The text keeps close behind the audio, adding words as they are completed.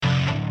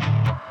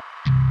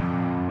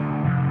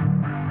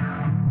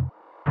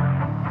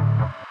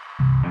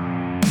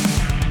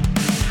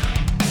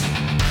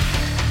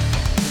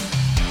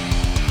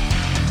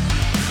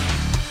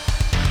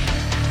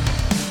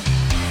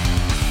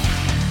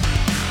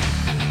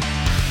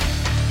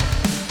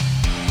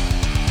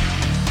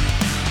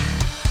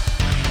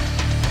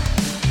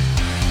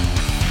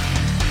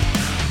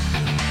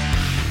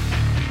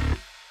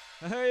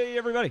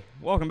everybody.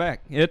 Welcome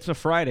back. It's a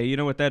Friday. You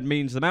know what that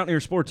means. The Mountaineer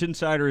Sports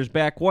Insider is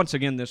back once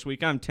again this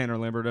week. I'm Tanner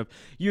Lambert of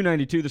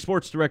U92, the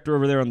sports director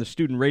over there on the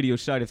student radio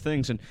side of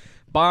things. And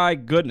by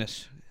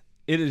goodness,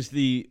 it is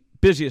the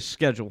busiest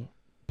schedule,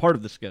 part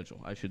of the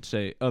schedule, I should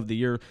say, of the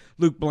year.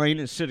 Luke Blaine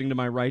is sitting to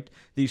my right,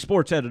 the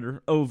sports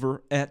editor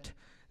over at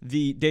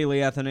the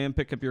Daily Athenaeum.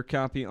 Pick up your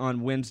copy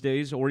on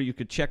Wednesdays, or you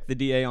could check the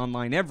DA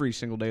online every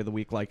single day of the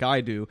week like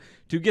I do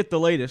to get the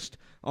latest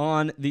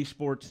on the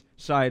sports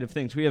side of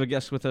things. We have a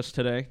guest with us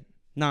today,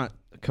 not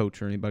a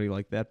coach or anybody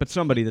like that, but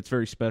somebody that's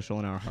very special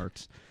in our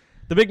hearts.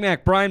 The Big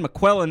Mac, Brian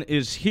McClellan,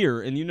 is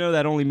here, and you know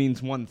that only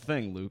means one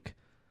thing, Luke.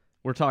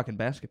 We're talking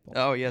basketball.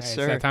 Oh, yes, Hey,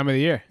 sir. It's that time of the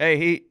year.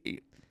 Hey,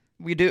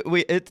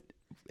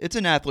 it's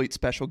an athlete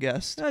special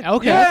guest.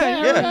 Okay.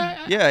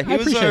 Yeah.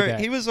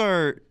 He He was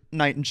our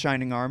knight in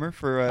shining armor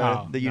for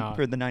the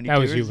 92ers. That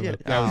was you,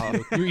 Luke. That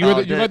was you. You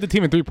led the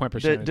team in 3-point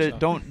percentage.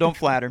 Don't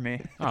flatter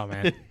me. Oh,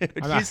 man.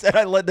 You said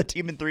I led the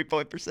team in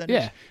 3-point percentage.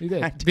 Yeah, you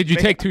did. Did you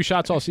take 2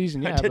 shots all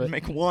season? Yeah, I didn't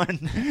make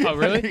one. Oh,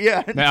 really?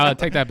 Yeah. I'll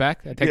take that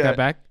back. I take that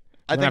back.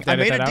 I think I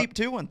made a deep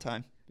 2 one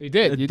time. You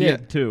did. You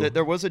did. Too.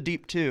 There was a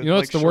deep 2. You know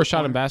what's the worst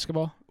shot in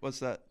basketball? What's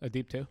that? A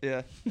deep 2.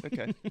 Yeah.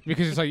 Okay.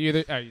 Because it's like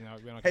either.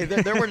 Hey,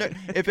 there were no.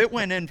 If it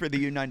went in for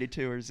the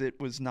U92ers, it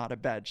was not a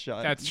bad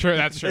shot. That's true.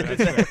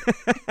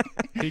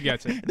 He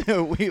gets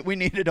it. we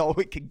needed all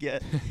we could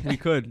get. We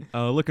could.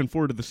 Looking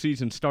forward to the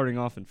season starting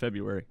off in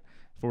February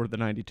for the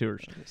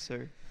 92ers. Yes,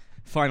 sir.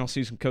 Final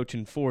season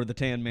coaching for the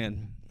Tan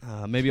Man.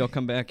 Maybe I'll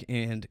come back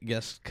and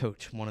guest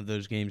coach one of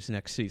those games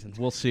next season.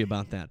 We'll see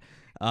about that.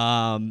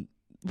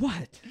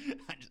 What?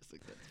 I just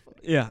think that's funny.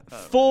 Yeah,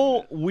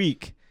 full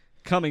week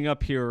coming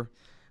up here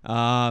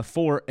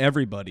for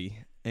everybody,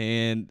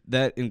 and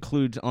that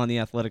includes on the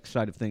athletic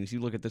side of things. You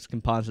look at this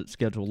composite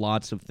schedule,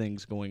 lots of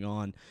things going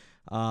on.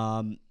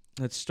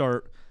 Let's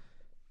start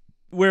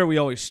where we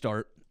always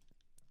start,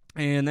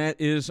 and that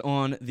is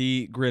on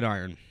the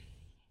gridiron.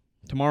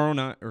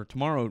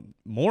 Tomorrow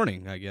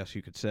morning, I guess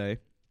you could say,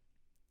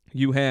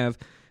 you have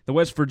the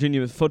West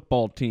Virginia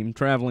football team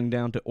traveling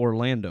down to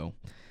Orlando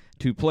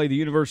to play the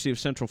University of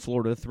Central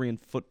Florida,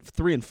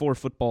 3-4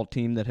 football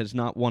team that has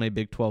not won a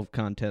Big 12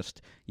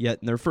 contest yet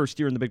in their first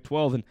year in the Big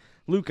 12. And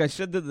Luke, I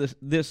said that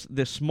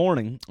this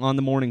morning on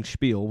the morning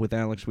spiel with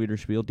Alex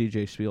Wiederspiel,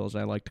 DJ Spiel as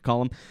I like to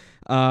call him.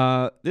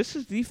 This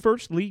is the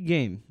first league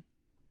game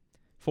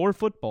for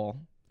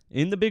football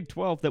in the Big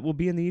 12 that will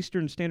be in the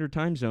Eastern Standard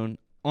Time Zone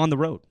on the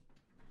road,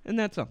 and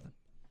that's something.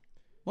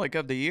 Like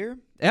of the year?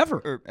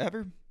 Ever,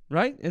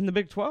 Right? In the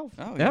Big 12.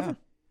 Oh, ever.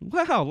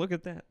 Yeah. Wow, look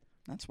at that.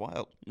 That's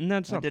wild. And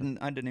that's something.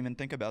 I didn't even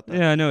think about that.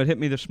 Yeah, I know. It hit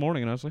me this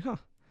morning, and I was like, huh.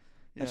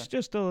 Yeah. That's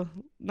just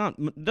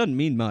doesn't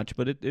mean much,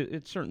 but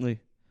it's certainly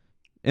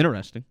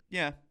interesting.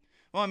 Yeah.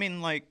 Well, I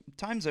mean, like,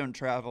 time zone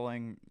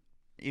traveling,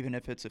 even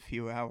if it's a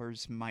few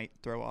hours, might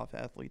throw off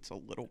athletes a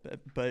little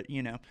bit. But,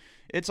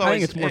 it's always... I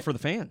think it's more for the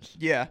fans.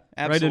 Yeah,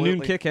 absolutely. Right, a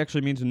noon kick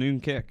actually means a noon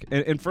kick.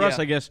 And for us,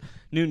 I guess,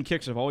 noon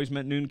kicks have always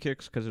meant noon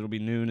kicks because it'll be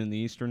noon in the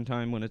Eastern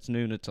time. When it's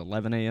noon, it's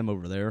 11 a.m.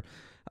 over there,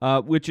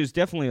 which is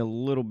definitely a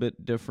little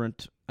bit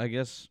different, I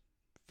guess,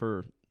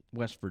 for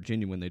West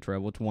Virginia when they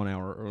travel. It's 1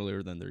 hour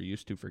earlier than they're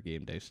used to for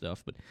game day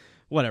stuff, but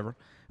whatever.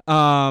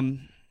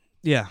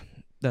 Yeah,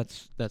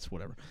 that's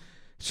whatever.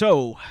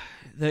 So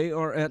they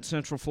are at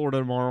Central Florida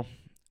tomorrow.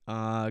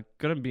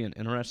 Going to be an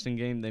interesting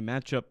game. They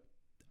match up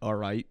all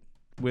right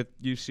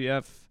with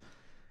UCF.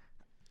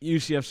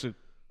 UCF's a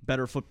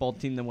better football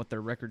team than what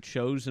their record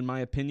shows, in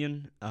my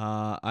opinion.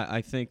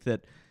 I think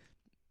that,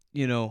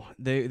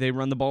 they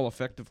run the ball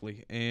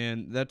effectively,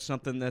 and that's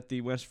something that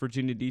the West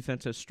Virginia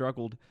defense has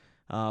struggled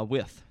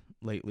with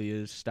lately,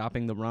 is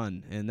stopping the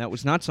run, and that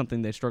was not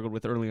something they struggled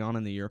with early on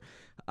in the year.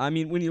 I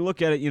mean, when you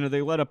look at it,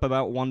 they let up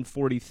about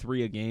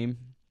 143 a game,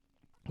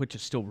 which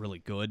is still really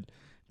good,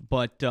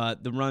 but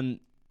the run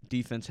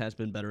defense has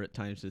been better at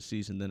times this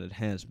season than it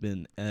has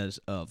been as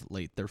of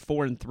late. They're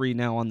 4-3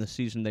 now on the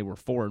season. They were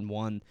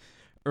 4-1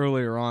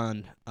 earlier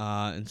on,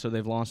 and so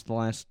they've lost the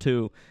last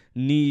 2.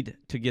 Need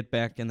to get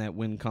back in that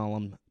win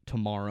column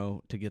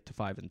tomorrow to get to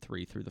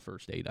 5-3 through the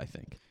first 8, I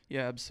think.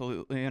 Yeah,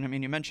 absolutely. And I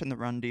mean, you mentioned the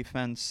run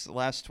defense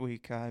last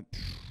week.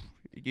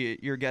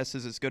 Your guess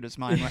is as good as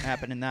mine. What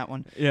happened in that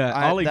one? Yeah,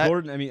 Ollie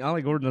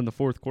Gordon in the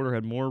fourth quarter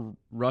had more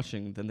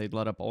rushing than they'd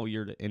let up all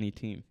year to any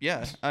team.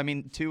 Yeah, I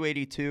mean,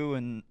 282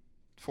 and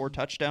 4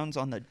 touchdowns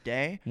on the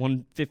day.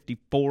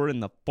 154 in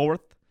the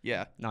fourth.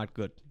 Yeah, not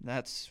good.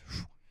 That's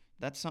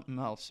something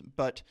else.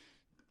 But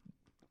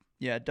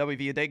yeah,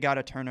 WVU, they got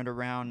to turn it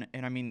around.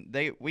 And I mean,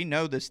 we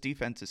know this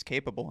defense is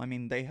capable. I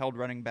mean, they held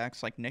running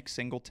backs like Nick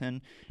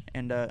Singleton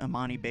and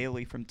Amani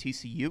Bailey from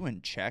TCU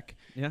in check.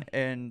 Yeah,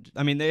 and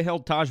I mean, they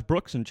held Taj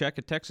Brooks in check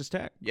at Texas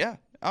Tech. Yeah.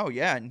 Oh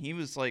yeah, and he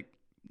was like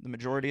the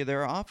majority of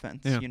their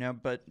offense. Yeah.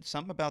 But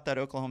something about that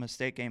Oklahoma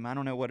State game, I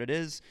don't know what it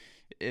is.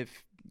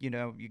 If you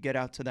get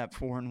out to that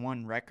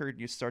 4-1 record,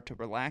 you start to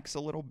relax a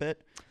little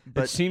bit.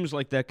 But it seems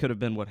like that could have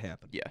been what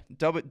happened. Yeah,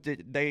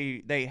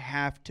 they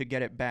have to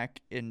get it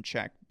back in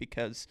check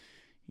because,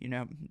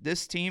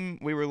 this team,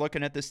 we were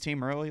looking at this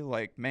team early,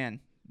 like, man,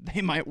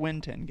 they might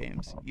win 10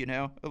 games,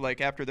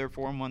 like after their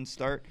 4-1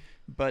 start.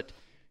 But,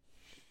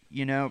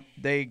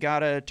 they got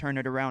to turn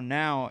it around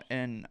now.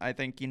 And I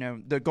think,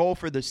 the goal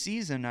for the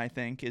season, I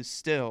think, is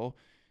still,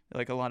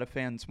 like a lot of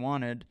fans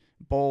wanted,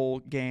 bowl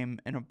game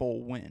and a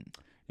bowl win.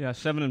 Yeah,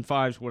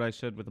 7-5 is what I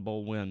said with a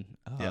bowl win,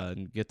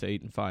 and get to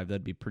 8-5.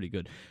 That'd be pretty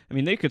good. I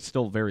mean, they could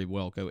still very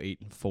well go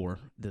 8-4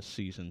 this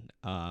season.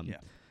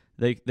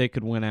 They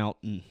could win out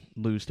and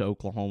lose to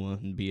Oklahoma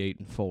and be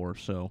 8-4.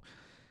 So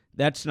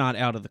that's not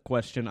out of the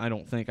question, I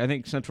don't think. I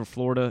think Central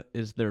Florida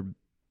is their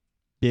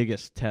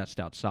biggest test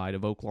outside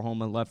of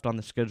Oklahoma left on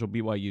the schedule.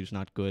 BYU's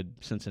not good.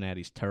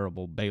 Cincinnati's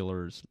terrible.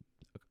 Baylor's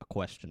a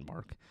question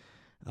mark.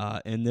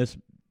 And this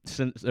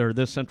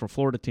Central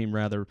Florida team,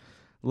 rather,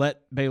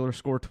 let Baylor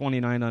score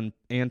 29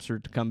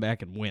 unanswered to come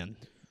back and win,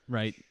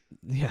 right?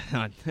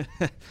 Yeah.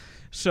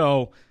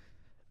 So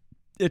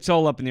it's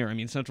all up in the air. I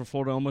mean, Central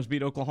Florida almost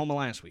beat Oklahoma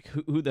last week.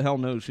 Who the hell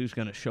knows who's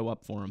going to show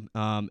up for them?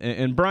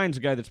 And Brian's a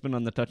guy that's been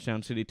on the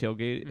Touchdown City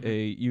Tailgate,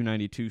 a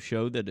U92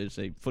 show that is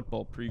a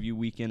football preview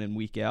week in and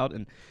week out,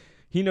 and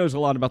he knows a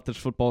lot about this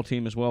football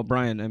team as well.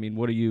 Brian, I mean,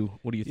 what are you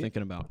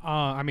thinking about?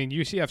 I mean,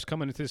 UCF's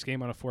coming into this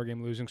game on a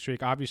 4-game losing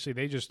streak. Obviously,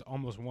 they just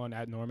almost won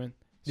at Norman.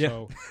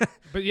 So, yeah.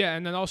 But yeah,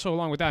 and then also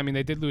along with that, I mean,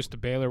 they did lose to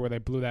Baylor where they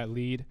blew that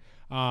lead.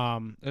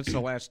 That's the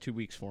last 2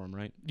 weeks for them,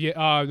 right?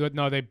 Yeah.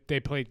 No, they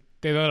played.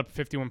 They let up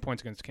 51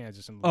 points against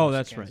Kansas. And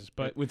that's Kansas,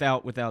 right. But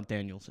without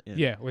Daniels. In.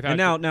 Yeah, without.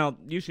 And now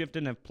UCF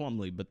didn't have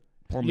Plumlee, but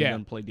Plumlee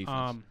doesn't play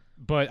defense.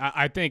 But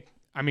I think,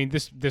 I mean,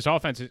 this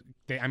offense,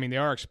 they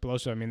are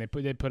explosive. I mean,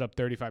 they put up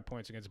 35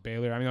 points against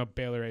Baylor. I mean,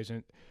 Baylor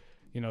isn't,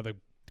 the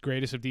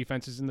greatest of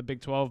defenses in the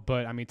Big 12,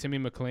 but I mean, Timmy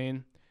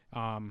McClain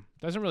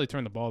doesn't really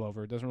turn the ball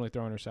over. Doesn't really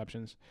throw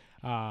interceptions.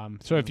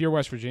 So if you're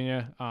West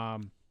Virginia, I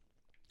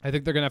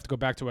think they're gonna have to go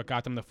back to what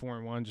got them to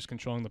 4-1, just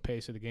controlling the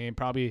pace of the game.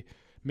 Probably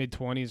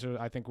mid-20s,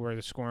 or I think where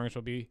the scorings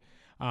will be.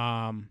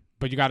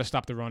 But you got to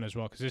stop the run as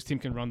well, because this team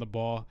can run the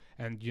ball.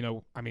 And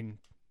I mean,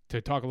 to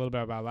talk a little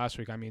bit about last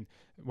week, I mean,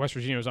 West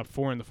Virginia was up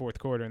 4 in the fourth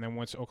quarter, and then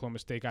once Oklahoma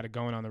State got it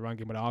going on the run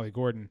game with Ollie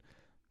Gordon,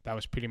 that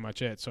was pretty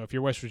much it. So if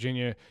you're West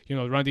Virginia,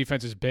 the run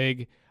defense is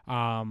big,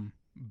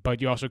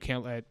 but you also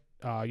can't let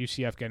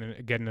UCF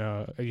get in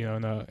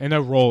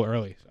a roll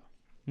early. So.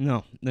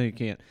 No, you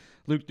can't.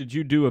 Luke, did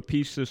you do a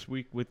piece this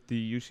week with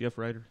the UCF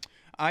writer?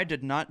 I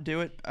did not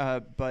do it,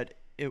 but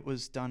it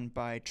was done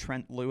by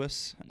Trent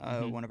Lewis,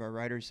 one of our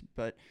writers.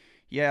 But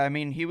yeah, I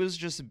mean, he was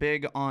just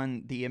big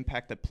on the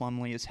impact that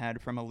Plumlee has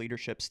had from a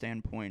leadership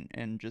standpoint,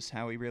 and just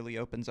how he really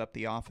opens up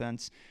the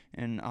offense.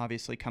 And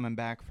obviously coming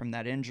back from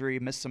that injury,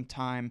 missed some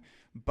time,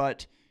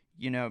 but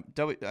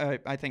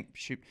I think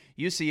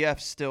UCF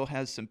still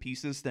has some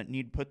pieces that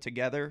need put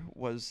together,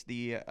 was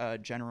the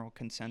general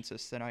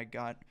consensus that I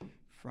got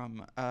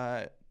from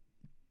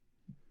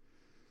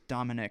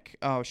Dominic.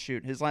 Oh,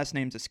 shoot. His last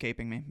name's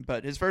escaping me,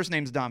 but his first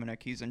name's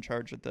Dominic. He's in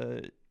charge of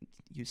the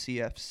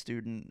UCF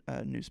student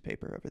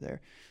newspaper over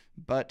there.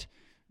 But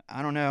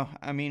I don't know.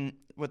 I mean,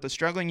 with the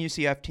struggling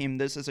UCF team,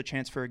 this is a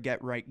chance for a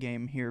get-right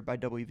game here by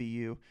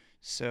WVU.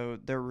 So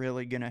they're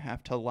really going to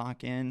have to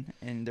lock in,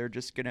 and they're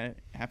just going to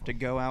have to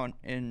go out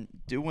and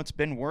do what's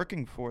been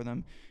working for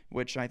them,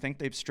 which I think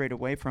they've strayed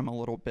away from a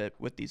little bit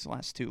with these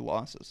last 2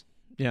 losses.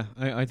 Yeah,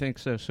 I think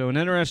so. So an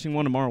interesting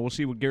one tomorrow. We'll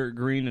see what Garrett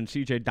Green and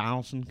C.J.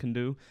 Donaldson can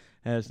do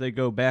as they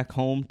go back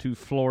home to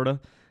Florida,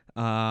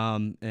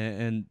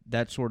 and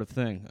that sort of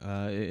thing.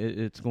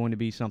 It's going to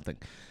be something.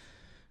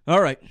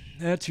 All right,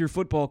 that's your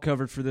football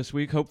covered for this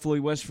week. Hopefully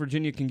West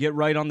Virginia can get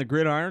right on the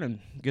gridiron and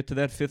get to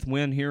that 5th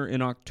win here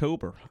in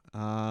October.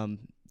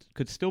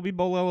 Could still be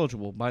bowl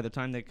eligible by the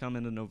time they come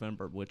into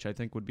November, which I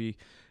think would be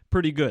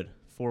pretty good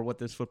for what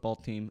this football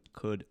team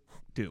could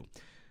do.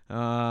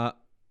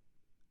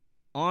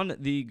 On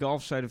the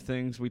golf side of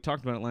things, we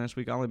talked about it last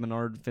week. Ollie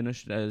Menard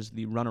finished as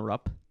the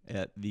runner-up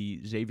at the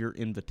Xavier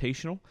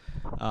Invitational.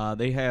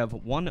 They have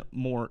one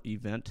more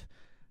event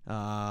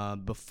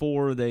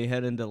before they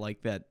head into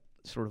like that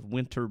sort of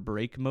winter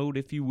break mode,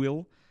 if you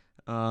will,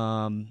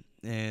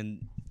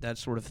 and that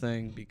sort of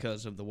thing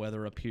because of the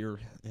weather up here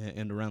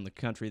and around the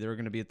country. They're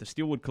going to be at the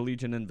Steelwood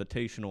Collegiate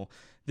Invitational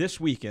this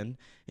weekend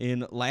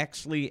in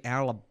Laxley,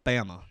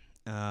 Alabama,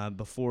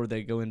 before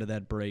they go into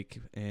that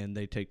break, and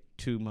they take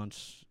 3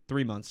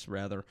 months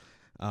rather,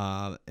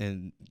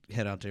 and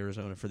head out to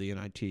Arizona for the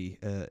NIT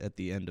at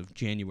the end of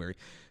January.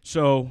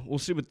 So we'll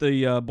see what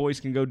the boys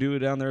can go do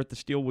down there at the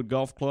Steelwood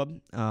Golf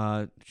Club.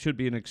 Should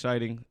be an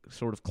exciting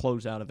sort of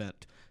closeout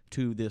event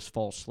to this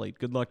fall slate.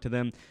 Good luck to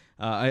them.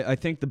 I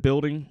think the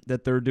building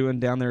that they're doing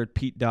down there at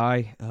Pete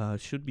Dye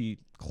should be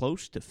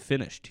close to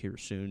finished here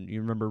soon.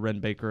 You remember Ren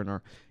Baker in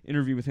our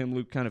interview with him.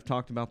 Luke kind of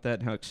talked about that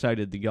and how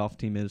excited the golf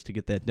team is to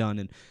get that done.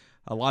 And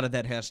a lot of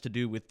that has to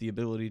do with the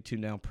ability to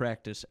now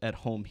practice at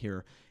home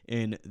here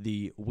in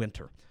the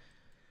winter.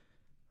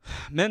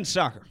 Men's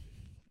soccer.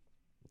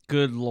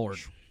 Good Lord.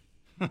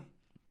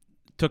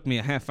 Took me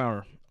a half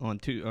hour on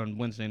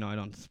Wednesday night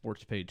on the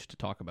sports page to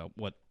talk about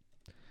what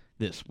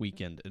this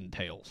weekend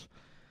entails.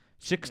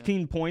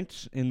 16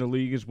 points in the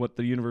league is what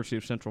the University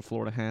of Central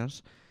Florida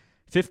has.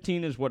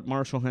 15 is what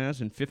Marshall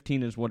has, and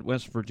 15 is what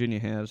West Virginia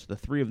has. The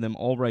three of them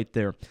all right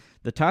there.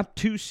 The top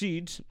 2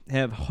 seeds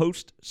have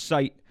host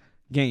site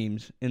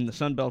games in the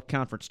Sun Belt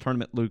Conference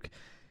tournament, Luke.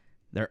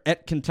 They're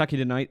at Kentucky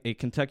tonight, a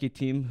Kentucky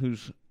team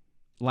whose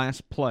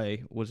last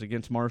play was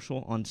against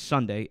Marshall on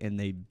Sunday, and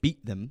they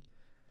beat them.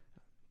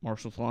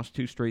 Marshall's lost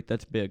 2 straight.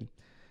 That's big.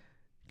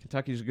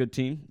 Kentucky's a good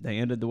team. They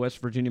ended the West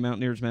Virginia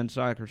Mountaineers men's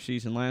soccer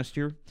season last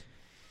year.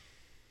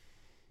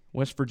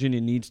 West Virginia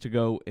needs to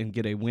go and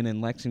get a win in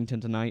Lexington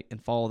tonight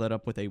and follow that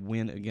up with a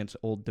win against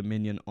Old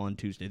Dominion on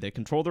Tuesday. They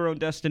control their own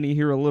destiny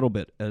here a little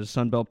bit as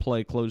Sun Belt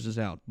play closes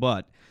out,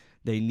 but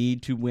they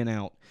need to win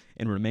out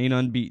and remain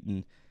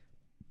unbeaten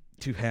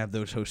to have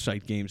those host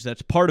site games.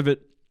 That's part of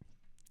it.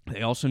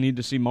 They also need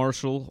to see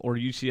Marshall or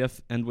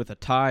UCF end with a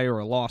tie or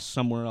a loss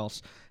somewhere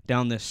else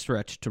down this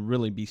stretch to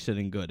really be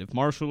sitting good. If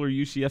Marshall or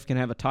UCF can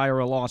have a tie or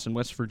a loss and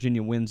West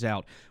Virginia wins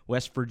out,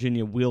 West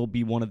Virginia will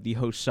be one of the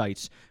host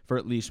sites for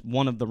at least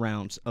one of the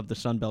rounds of the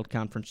Sun Belt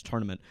Conference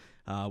tournament,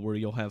 where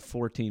you'll have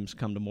 4 teams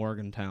come to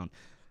Morgantown.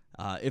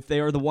 If they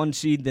are the 1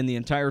 seed, then the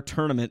entire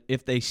tournament,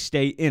 if they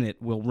stay in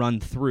it, will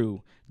run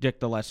through Dick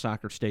DeLess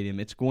Soccer Stadium.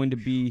 It's going to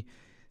be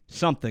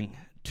something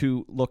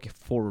to look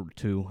forward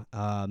to.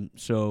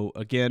 So,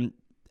 again,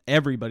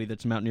 everybody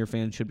that's a Mountaineer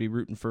fan should be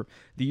rooting for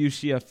the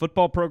UCF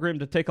football program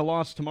to take a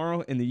loss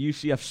tomorrow and the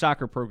UCF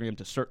soccer program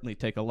to certainly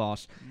take a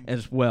loss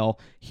as well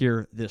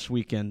here this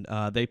weekend.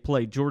 They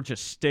play Georgia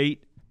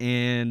State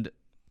and,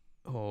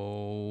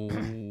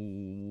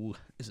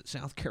 is it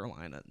South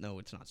Carolina? No,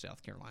 it's not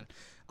South Carolina.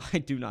 I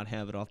do not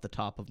have it off the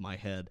top of my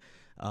head.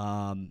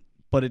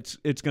 But it's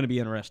going to be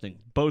interesting.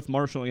 Both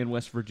Marshall and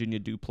West Virginia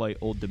do play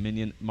Old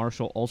Dominion.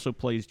 Marshall also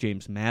plays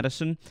James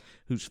Madison,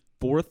 who's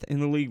 4th in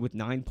the league with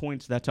 9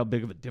 points. That's how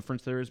big of a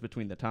difference there is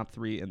between the top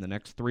 3 and the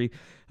next 3.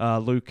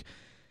 Luke,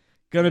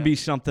 going to be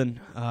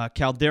something.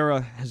 Caldera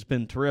has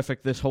been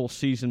terrific this whole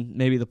season,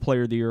 maybe the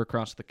player of the year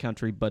across the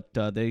country, but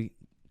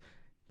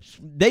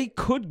they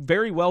could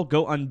very well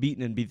go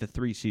unbeaten and be the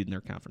 3 seed in their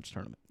conference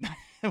tournament.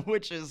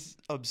 Which is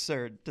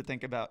absurd to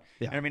think about.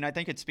 Yeah. And I mean, I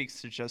think it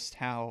speaks to just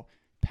how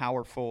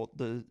powerful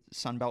the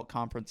Sun Belt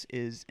Conference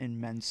is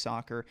in men's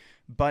soccer.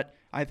 But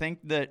I think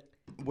that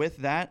with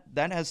that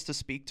has to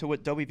speak to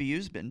what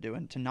WVU's been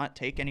doing, to not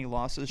take any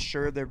losses.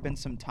 Sure, there have been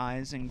some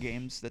ties in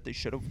games that they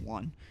should have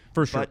won.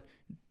 For sure. But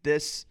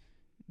this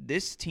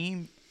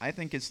team, I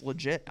think, is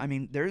legit. I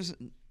mean, there's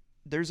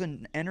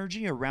an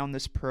energy around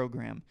this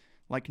program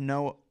like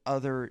no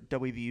other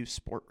WVU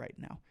sport right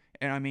now.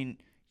 And I mean,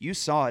 you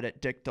saw it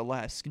at Dick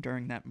DeLess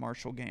during that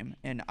Marshall game.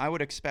 And I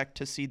would expect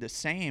to see the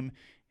same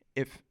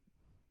if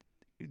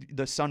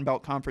the Sun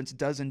Belt Conference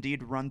does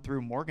indeed run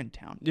through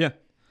Morgantown. Yeah.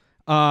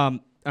 All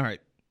right.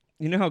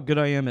 You know how good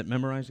I am at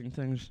memorizing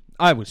things?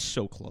 I was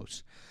so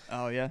close.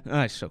 Oh, yeah?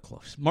 I was so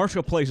close.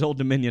 Marshall plays Old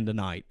Dominion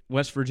tonight.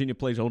 West Virginia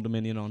plays Old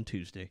Dominion on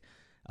Tuesday.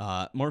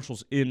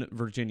 Marshall's in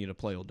Virginia to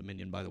play Old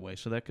Dominion, by the way,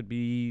 so that could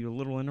be a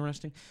little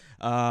interesting.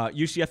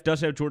 UCF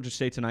does have Georgia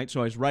State tonight,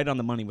 so I was right on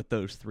the money with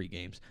those 3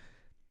 games.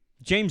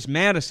 James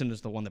Madison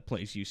is the one that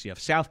plays UCF.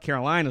 South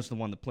Carolina is the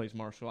one that plays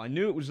Marshall. I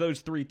knew it was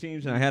those 3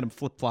 teams, and I had them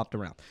flip-flopped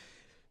around.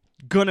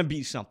 Gonna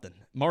be something.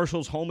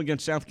 Marshall's home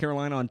against South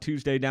Carolina on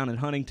Tuesday down in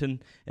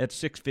Huntington at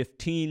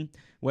 6:15.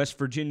 West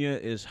Virginia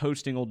is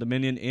hosting Old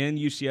Dominion, and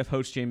UCF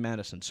hosts James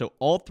Madison. So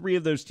all 3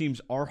 of those teams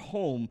are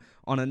home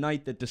on a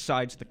night that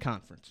decides the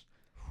conference.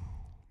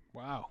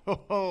 Wow.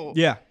 Oh,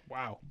 Yeah.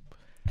 Wow.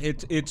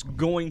 It's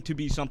going to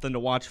be something to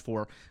watch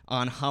for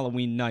on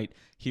Halloween night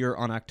here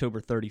on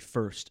October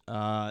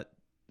 31st.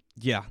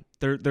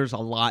 There's a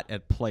lot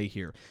at play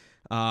here.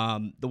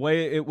 The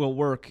way it will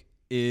work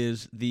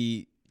is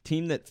the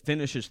team that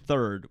finishes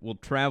 3rd will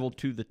travel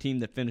to the team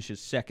that finishes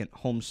 2nd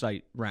home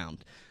site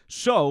round.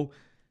 So,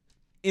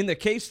 in the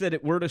case that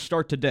it were to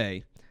start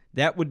today,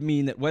 that would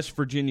mean that West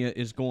Virginia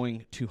is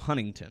going to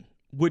Huntington,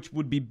 which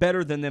would be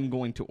better than them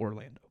going to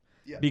Orlando.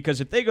 Yeah.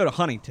 Because if they go to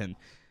Huntington,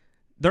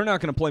 they're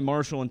not going to play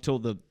Marshall until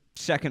the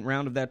 2nd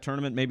round of that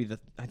tournament,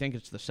 I think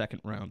it's the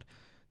 2nd round.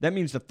 That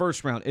means the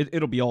first round,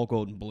 it'll be all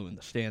gold and blue in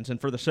the stands. And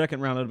for the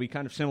 2nd round, it'll be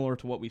kind of similar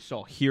to what we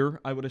saw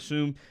here, I would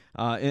assume,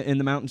 in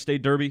the Mountain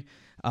State Derby.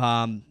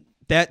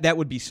 That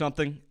would be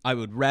something. I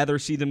would rather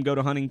see them go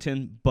to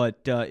Huntington,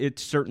 but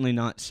it's certainly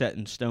not set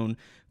in stone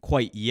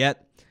quite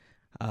yet.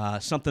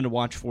 Something to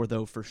watch for,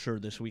 though, for sure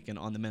this weekend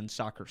on the men's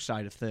soccer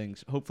side of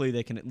things. Hopefully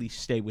they can at least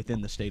stay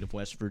within the state of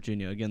West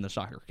Virginia, again, the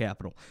soccer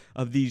capital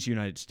of these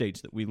United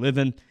States that we live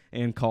in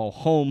and call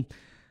home.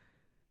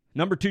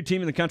 Number 2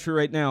 team in the country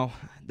right now,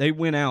 they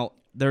win out.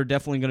 They're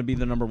definitely going to be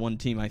the number 1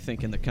 team, I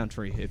think, in the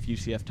country if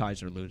UCF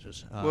ties or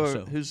loses.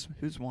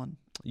 Who's won?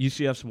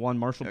 UCF's won.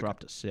 Marshall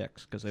dropped to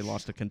 6 because they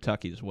lost to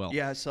Kentucky as well.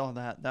 Yeah, I saw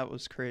that. That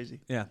was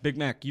crazy. Yeah, Big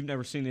Mac, you've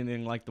never seen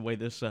anything like the way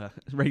this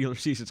regular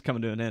season's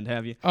coming to an end,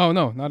 have you? Oh,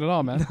 no, not at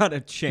all, man. Not a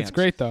chance. It's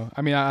great, though.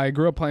 I mean, I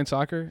grew up playing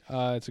soccer.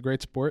 It's a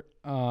great sport.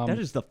 That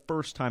is the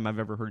first time I've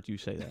ever heard you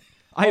say that.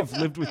 I have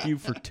lived with you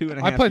for 2.5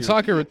 years. I played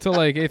soccer till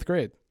like 8th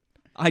grade.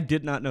 I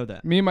did not know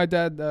that. Me and my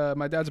dad's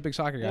a big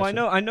soccer guy.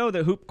 Well, I know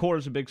that Hoop Core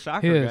is a big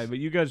soccer guy, but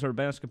you guys are a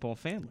basketball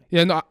family.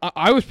 Yeah, no,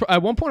 I was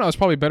at one point I was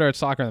probably better at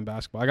soccer than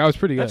basketball. Like, I was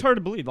pretty good. That's hard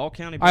to believe. All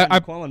County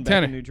McClellan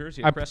back in New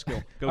Jersey at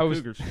Presskill. Go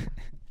Cougars.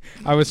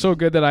 I was so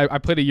good that I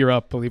played a year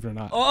up, believe it or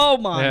not. Oh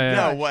my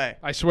God! No way!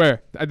 I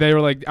swear, they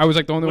were like I was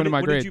like the only one in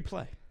my grade. What did you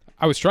play?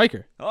 I was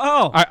striker.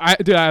 Oh,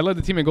 I led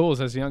the team in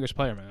goals as the youngest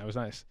player, man. That was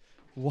nice.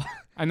 What?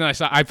 And then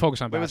I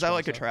focused on basketball. Wait, was that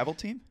like a travel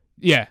team?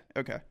 Yeah.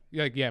 Okay.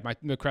 My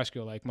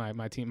Cresskill, like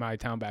my team, my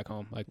town back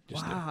home, like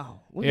just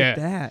wow. Look at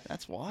that.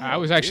 That's wild. I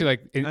was actually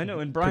like. I know,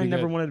 and Brian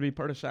never wanted to be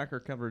part of soccer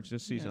coverage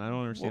this season. Yeah. I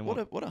don't understand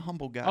what a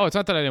humble guy. Oh, it's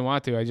not that I didn't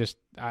want to.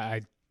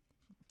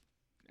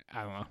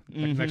 I don't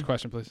know. Next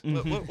question, please.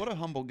 What a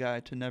humble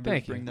guy to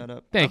never bring that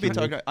up. Thank you.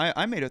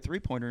 I made a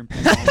 3-pointer in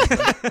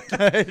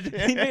Panama.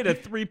 He made a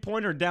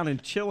 3-pointer down in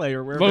Chile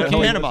or wherever.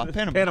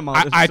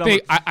 Panama.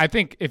 I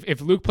think if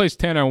Luke plays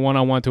Tannor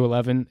 1-on-1 to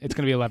 11, it's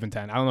gonna be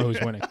 11-10. I don't know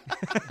who's winning.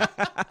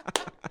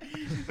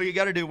 But you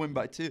got to do win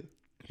by 2.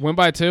 Win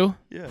by 2?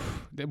 Yeah.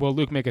 Will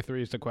Luke make a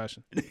 3 is the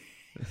question.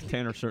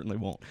 Tannor certainly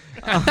won't.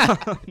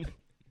 I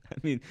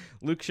mean,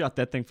 Luke shot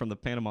that thing from the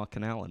Panama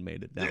Canal and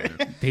made it down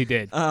there. He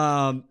did.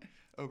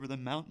 Over the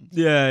mountains.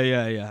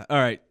 Yeah. All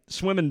right.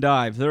 Swim and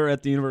dive. They're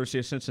at the University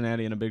of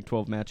Cincinnati in a Big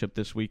 12 matchup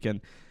this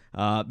weekend.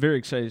 Very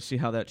excited to see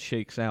how that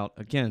shakes out.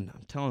 Again,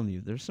 I'm telling you,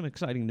 there's some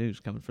exciting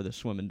news coming for the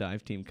swim and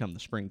dive team come the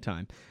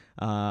springtime.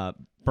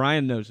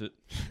 Brian knows it.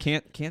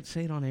 Can't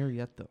say it on air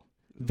yet, though.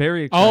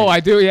 Very exciting. Oh, I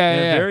do.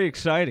 Yeah. Very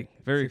exciting.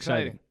 Very It's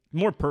exciting.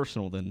 More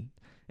personal than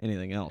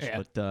anything else,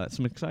 Yeah. but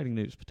some exciting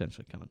news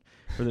potentially coming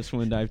for the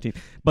swim and dive team.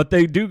 But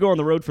they do go on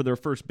the road for their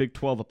first Big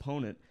 12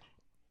 opponent.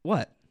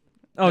 What?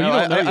 Oh, no, you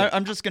don't know yet.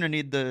 I'm just going to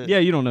need the... Yeah,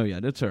 you don't know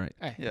yet. It's all right.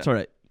 Hey. Yeah. It's all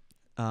right.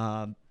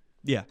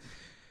 Yeah.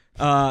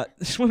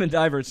 Swim and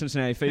diver at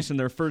Cincinnati facing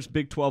their first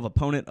Big 12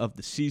 opponent of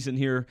the season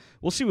here.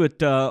 We'll see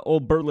what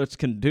old Berlitz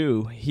can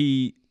do.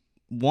 He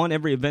won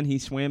every event he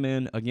swam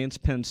in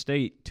against Penn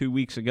State 2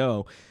 weeks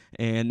ago,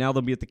 and now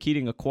they'll be at the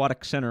Keating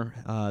Aquatic Center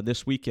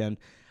this weekend.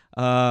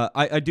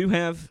 I do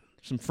have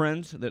some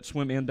friends that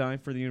swim and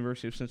dive for the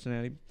University of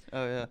Cincinnati.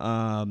 Oh,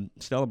 yeah.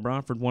 Stella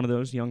Bromford, one of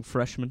those young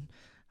freshmen.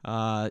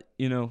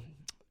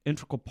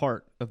 Integral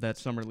part of that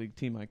summer league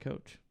team I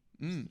coach.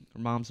 Her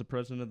mom's the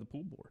president of the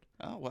pool board.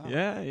 Oh, wow.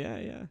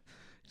 Yeah.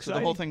 So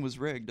the whole thing was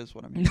rigged, is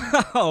what I mean.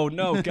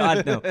 No,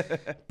 God, no.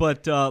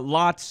 But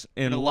lots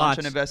and lots. Launch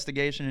an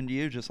investigation into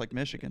you, just like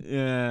Michigan.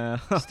 Yeah.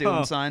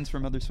 Stealing signs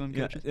from other swim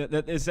coaches.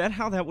 Yeah, is that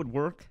how that would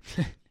work?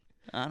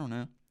 I don't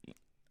know.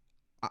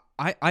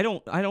 I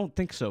don't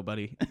think so,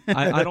 buddy.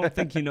 I don't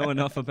think you know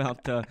enough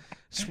about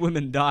swim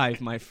and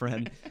dive, my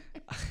friend.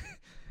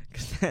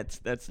 Because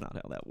that's not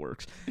how that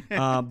works.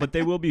 But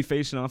they will be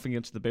facing off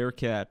against the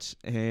Bearcats,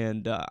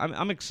 and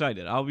I'm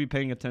excited. I'll be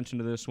paying attention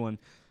to this one.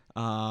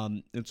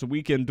 It's a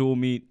weekend dual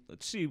meet.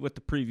 Let's see what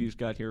the previews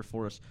got here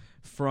for us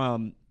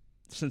from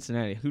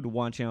Cincinnati. Who to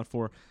watch out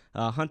for?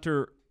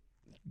 Hunter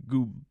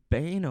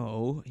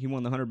Gubano. He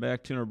won the 100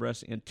 back, 200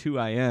 breast, and 2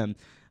 IM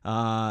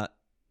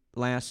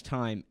last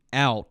time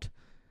out.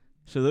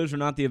 So those are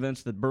not the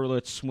events that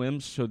Berlitz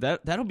swims. So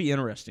that'll be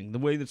interesting. The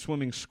way that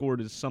swimming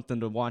scored is something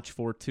to watch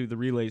for, too. The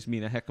relays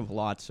mean a heck of a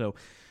lot. So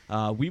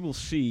we will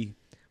see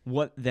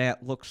what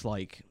that looks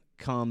like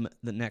come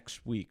the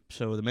next week.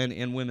 So the men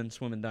and women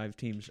swim and dive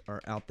teams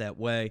are out that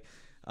way.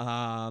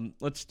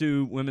 Let's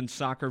do women's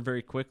soccer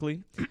very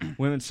quickly.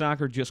 Women's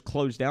soccer just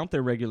closed out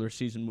their regular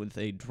season with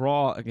a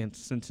draw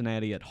against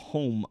Cincinnati at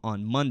home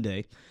on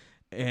Monday.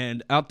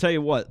 And I'll tell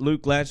you what,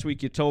 Luke, last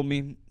week you told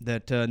me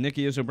that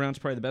Nikki Izzo-Brown's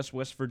probably the best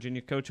West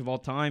Virginia coach of all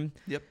time.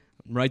 Yep.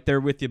 I'm right there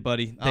with you,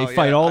 buddy. They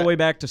fight all the way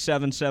back to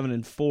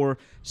 7-7-4.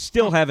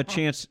 Still have a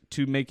chance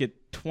to make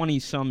it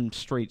 20-some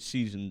straight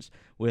seasons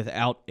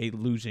without a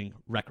losing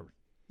record.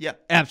 Yeah.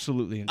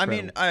 Absolutely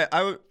incredible.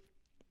 I mean,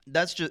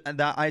 that's just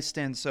that I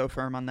stand so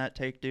firm on that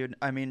take, dude.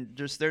 I mean,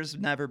 just there's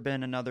never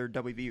been another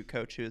WVU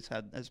coach who has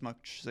had as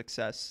much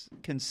success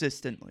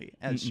consistently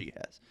as she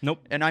has.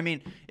 Nope. And I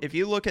mean, if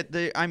you look at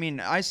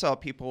I saw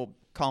people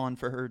calling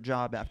for her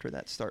job after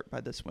that start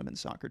by this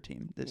women's soccer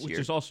team this year. Which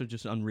is also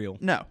just unreal.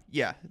 No,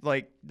 yeah.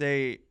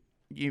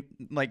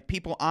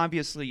 People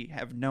obviously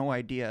have no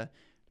idea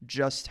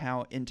just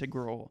how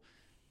integral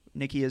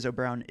Nikki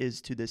Izzo-Brown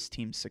is to this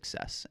team's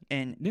success.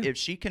 And if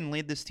she can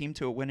lead this team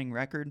to a winning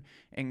record,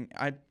 and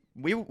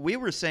we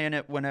were saying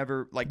it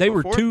whenever they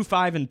were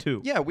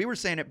 2-5-2. Yeah, we were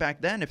saying it back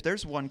then. If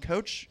there's one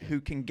coach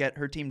who can get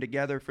her team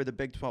together for the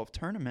Big 12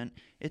 tournament,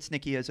 it's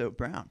Nikki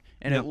Izzo-Brown.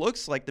 And it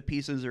looks like the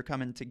pieces are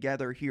coming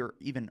together here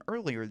even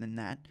earlier than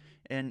that.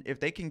 And if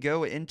they can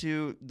go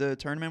into the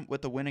tournament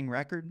with a winning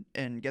record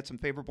and get some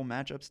favorable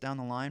matchups down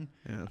the line,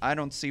 I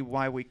don't see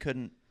why we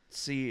couldn't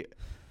see,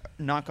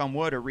 knock on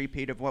wood, a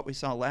repeat of what we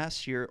saw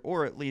last year,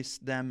 or at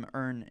least them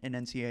earn an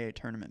NCAA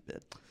tournament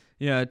bid.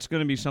 Yeah, it's going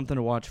to be something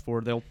to watch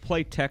for. They'll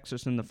play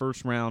Texas in the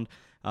first round.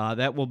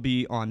 That will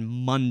be on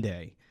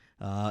Monday.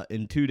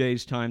 In 2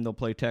 days' time, they'll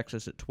play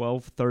Texas at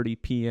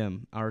 12:30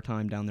 p.m. our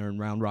time down there in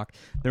Round Rock.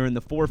 They're in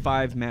the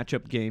 4-5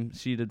 matchup game,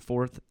 seeded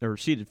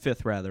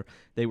fifth rather.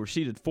 They were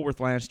seeded fourth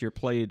last year,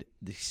 played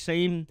the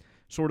same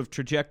sort of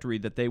trajectory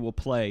that they will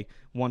play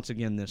once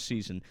again this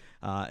season.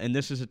 And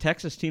this is a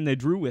Texas team they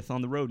drew with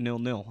on the road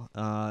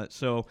 0-0.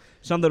 So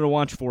something to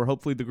watch for.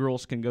 Hopefully the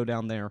girls can go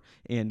down there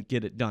and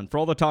get it done. For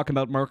all the talk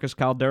about Marcus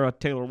Caldera,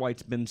 Taylor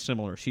White's been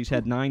similar. She's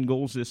had 9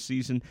 goals this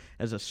season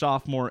as a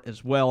sophomore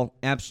as well.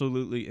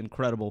 Absolutely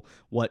incredible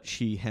what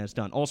she has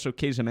done. Also,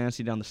 Kaysa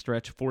Massey down the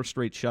stretch, 4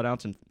 straight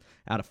shutouts and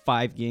out of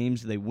 5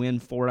 games. They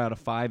win 4 out of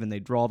 5, and they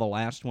draw the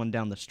last one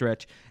down the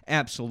stretch.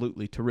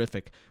 Absolutely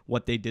terrific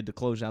what they did to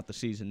close out the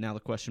season. Now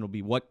the question will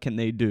be, what can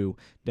they do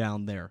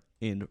down there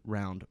in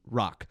Round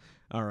Rock?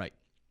 All right.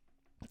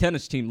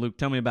 Tennis team, Luke,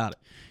 tell me about it.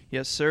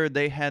 Yes, sir.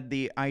 They had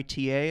the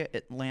ITA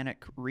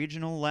Atlantic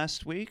Regional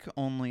last week.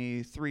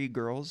 Only 3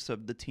 girls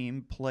of the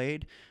team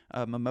played,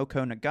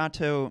 Momoko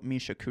Nagato,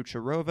 Misha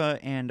Kucherova,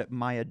 and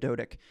Maya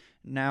Dodic.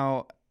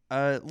 Now,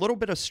 a little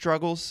bit of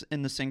struggles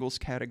in the singles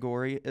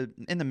category,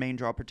 in the main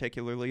draw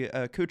particularly.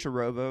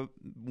 Kucherova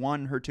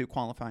won her 2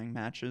 qualifying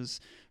matches,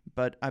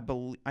 but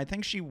I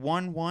think she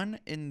won one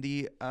in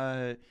the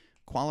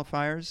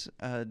qualifiers.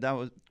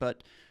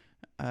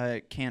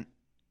 Can't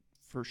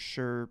for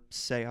sure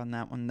say on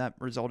that one. That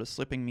result is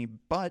slipping me.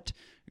 But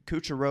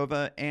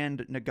Kucherova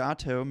and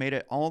Nagato made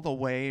it all the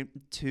way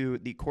to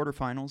the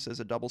quarterfinals as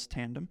a doubles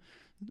tandem,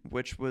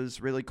 which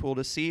was really cool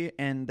to see,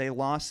 and they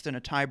lost in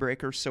a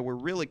tiebreaker, so we're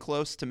really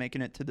close to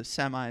making it to the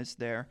semis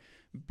there.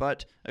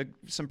 But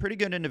some pretty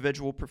good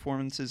individual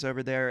performances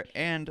over there,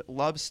 and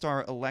Love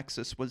Star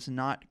Alexis was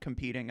not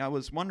competing. I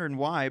was wondering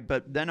why,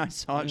 but then I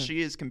saw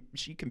she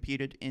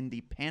competed in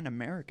the Pan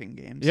American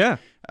Games,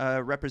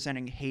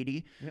 representing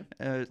Haiti.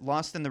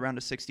 Lost in the round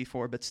of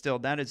 64, but still,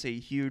 that is a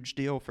huge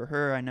deal for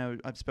her. I know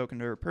I've spoken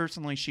to her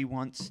personally. She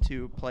wants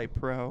to play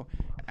pro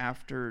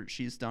after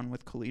she's done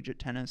with collegiate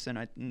tennis,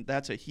 and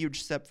that's a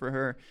huge step for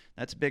her.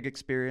 That's big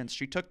experience.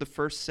 She took the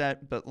first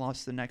set, but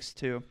lost the next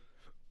 2.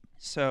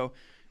 So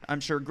I'm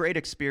sure great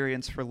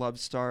experience for Love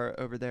Star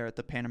over there at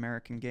the Pan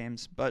American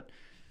Games. But,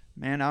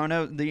 man, I don't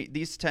know.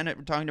 These tennis,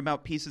 we're talking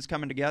about pieces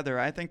coming together.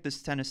 I think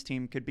this tennis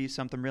team could be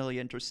something really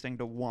interesting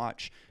to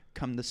watch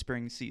come the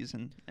spring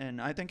season.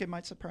 And I think it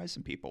might surprise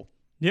some people.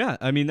 Yeah,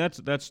 I mean,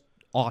 that's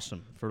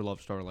awesome for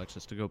Love Star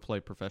Alexis to go play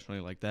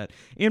professionally like that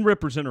and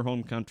represent her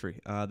home country.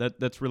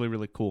 That's really,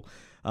 really cool.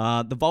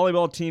 The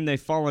volleyball team,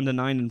 they've fallen to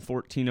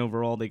 9-14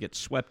 overall. They get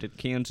swept at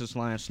Kansas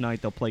last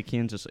night. They'll play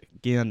Kansas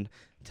again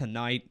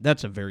tonight.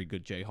 That's a very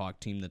good Jayhawk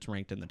team that's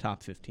ranked in the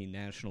top 15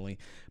 nationally.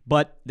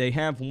 But they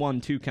have won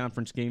 2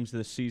 conference games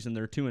this season.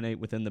 They're 2-8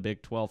 within the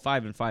Big 12,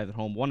 5-5 at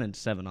home,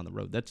 1-7 on the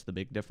road. That's the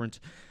big difference.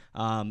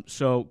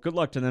 So good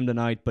luck to them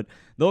tonight. But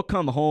they'll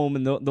come home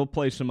and they'll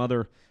play some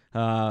other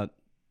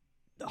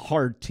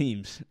hard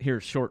teams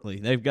here shortly.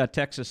 They've got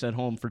Texas at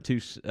home for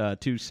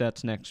two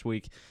sets next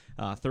week,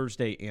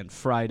 Thursday and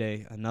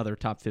Friday, another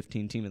top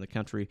 15 team in the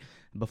country,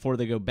 before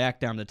they go back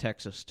down to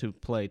Texas to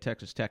play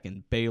Texas Tech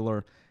and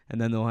Baylor, and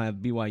then they'll have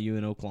BYU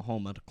and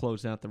Oklahoma to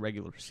close out the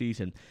regular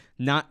season.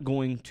 Not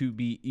going to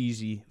be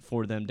easy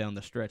for them down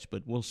the stretch,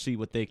 but we'll see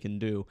what they can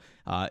do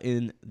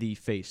in the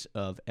face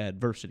of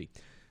adversity.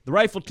 The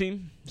rifle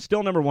team,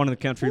 still number 1 in the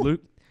country,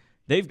 Luke.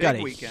 They've got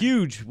a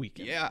huge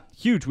weekend. Yeah.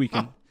 Huge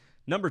weekend.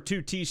 Number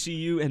 2,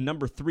 TCU, and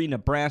number 3,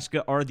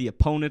 Nebraska are the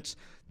opponents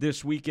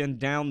this weekend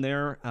down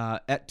there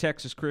at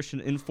Texas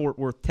Christian in Fort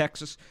Worth,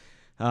 Texas.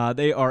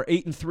 They are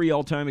 8-3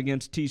 all-time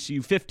against TCU,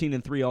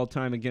 15-3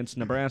 all-time against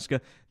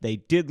Nebraska. They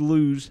did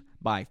lose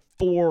by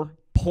 4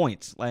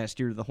 points last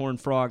year to the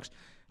Horned Frogs.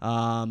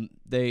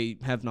 They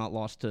have not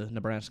lost to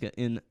Nebraska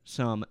in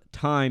some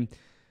time.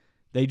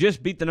 They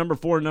just beat the number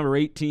 4 and number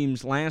 8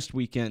 teams last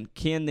weekend.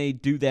 Can they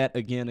do that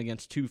again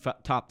against 2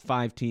 top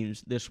 5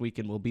 teams this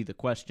weekend will be the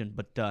question.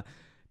 But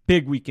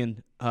big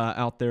weekend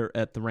out there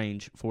at the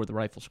range for the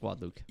Rifle Squad,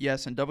 Luke.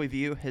 Yes, and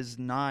WVU has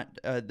not.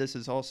 This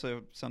is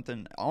also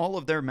something. All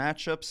of their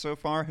matchups so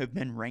far have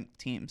been ranked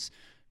teams.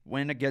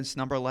 Win against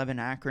number 11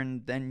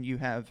 Akron, then you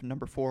have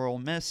number 4 Ole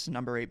Miss,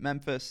 number 8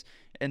 Memphis,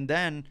 and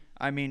then,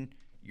 I mean,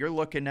 you're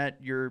looking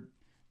at your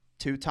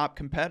 2 top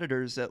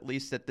competitors, at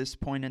least at this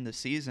point in the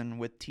season,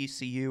 with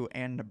TCU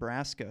and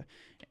Nebraska.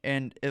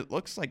 And it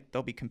looks like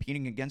they'll be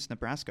competing against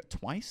Nebraska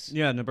twice.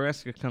 Yeah,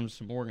 Nebraska comes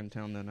to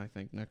Morgantown then, I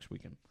think, next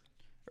weekend.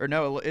 Or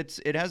no,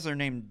 it has their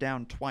name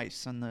down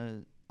twice,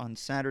 on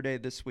Saturday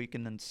this week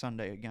and then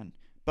Sunday again.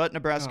 But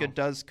Nebraska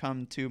does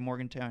come to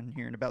Morgantown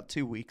here in about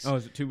 2 weeks. Oh,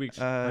 is it 2 weeks?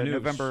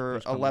 November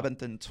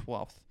 11th and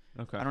 12th.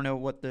 Okay. I don't know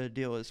what the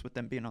deal is with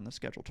them being on the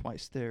schedule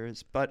twice.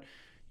 But,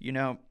 you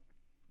know,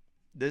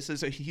 this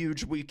is a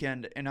huge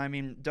weekend, and I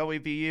mean,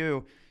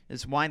 WVU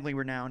is widely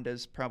renowned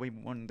as probably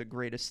one of the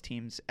greatest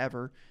teams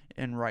ever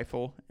in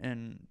rifle,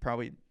 and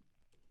probably,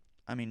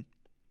 I mean,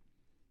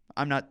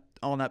 I'm not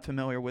all that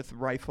familiar with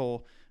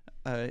rifle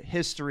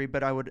history,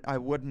 but I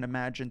wouldn't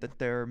imagine that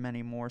there are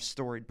many more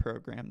storied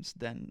programs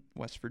than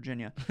West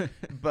Virginia.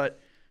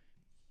 But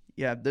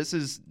yeah, this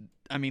is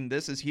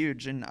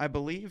huge, and I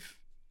believe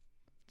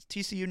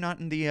TCU not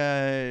in the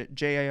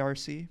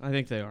JARC? I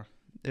think they are.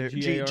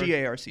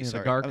 GARC, the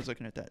sorry. GARC? I was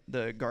looking at that.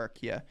 The GARC,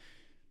 yeah.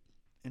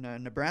 In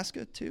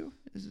Nebraska, too?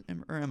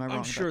 Or am I wrong?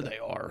 I'm sure about that? they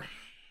are.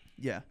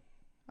 Yeah.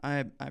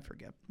 I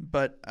forget.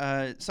 But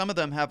some of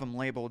them have them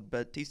labeled,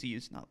 but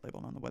TCU's not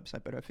labeled on the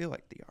website, but I feel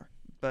like they are.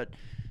 But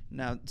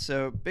now,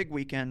 so big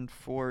weekend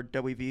for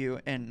WVU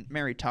and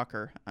Mary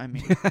Tucker. I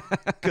mean,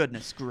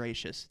 goodness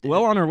gracious. Dude.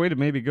 Well on our way to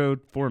maybe go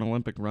for an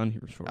Olympic run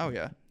here shortly. Oh,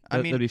 yeah.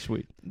 That'd be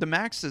sweet. The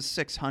max is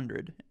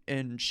 600,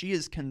 and she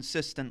is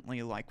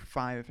consistently like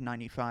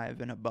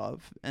 595 and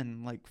above,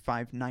 and like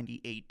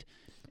 598.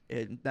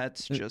 And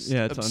that's just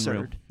it's absurd.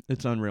 unreal.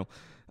 It's unreal.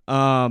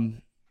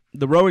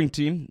 The rowing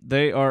team,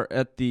 they are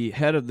at the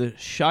head of the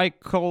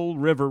Schuylkill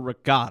River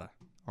Regatta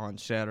on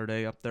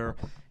Saturday up there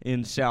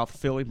in South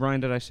Philly.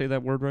 Brian, did I say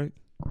that word right?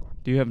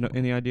 Do you have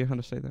any idea how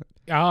to say that?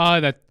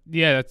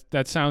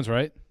 That sounds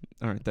right.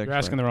 All right, thanks. You're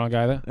asking Brian. the wrong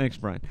guy there. Thanks,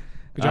 Brian.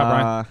 Good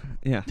job, Brian.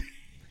 Yeah.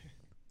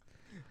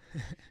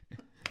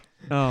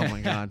 Oh,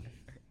 my God.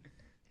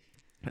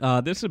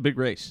 This is a big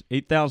race.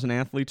 8,000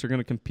 athletes are going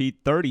to compete.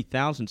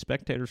 30,000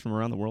 spectators from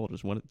around the world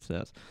is what it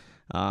says.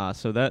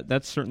 So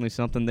that's certainly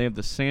something. They have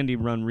the Sandy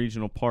Run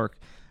Regional Park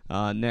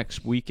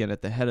next weekend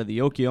at the head of the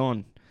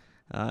Okeon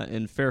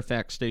in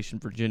Fairfax Station,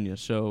 Virginia.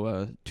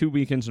 So 2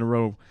 weekends in a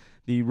row,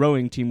 the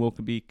rowing team will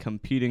be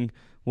competing.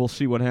 We'll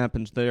see what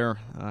happens there.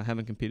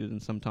 Haven't competed in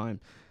some time.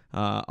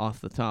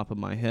 Off the top of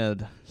my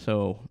head.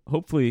 So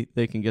hopefully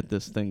they can get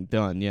this thing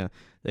done. Yeah,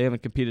 they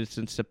haven't competed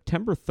since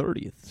September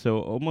 30th, so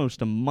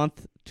almost a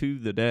month to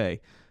the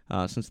day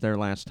since their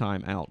last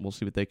time out. We'll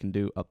see what they can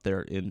do up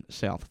there in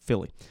South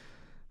Philly.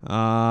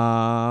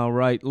 All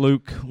right,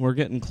 Luke, we're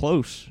getting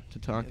close to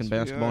talking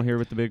basketball here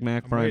with the Big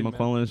Mac. Brian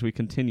McClellan, as we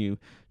continue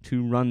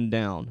to run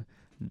down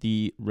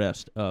the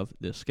rest of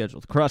this schedule.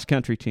 The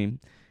cross-country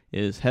team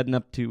is heading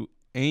up to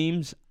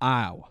Ames,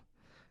 Iowa,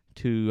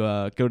 to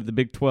go to the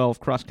Big 12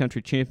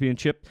 cross-country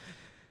championship.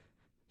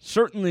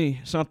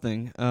 Certainly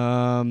something.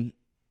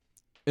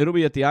 It'll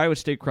be at the Iowa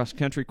State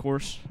cross-country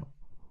course.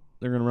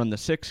 They're going to run the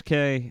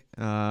 6K,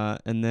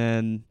 and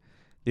then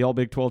the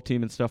All-Big 12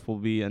 team and stuff will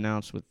be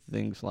announced with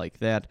things like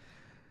that.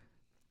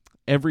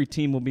 Every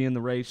team will be in the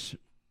race.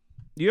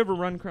 Do you ever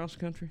run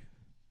cross-country?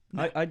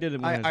 No. I did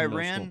it when I was in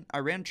middle school. I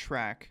ran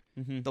track.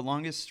 Mm-hmm. The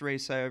longest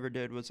race I ever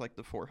did was like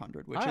the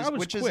 400, I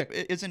was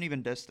quick. Isn't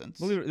even distance.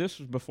 This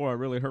was before I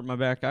really hurt my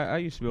back. I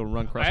used to be able to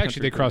run cross-country. I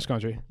actually did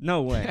cross-country.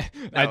 No way.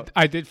 No.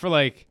 I did for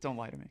like... Don't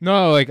lie to me.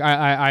 No, like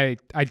I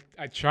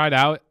tried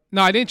out.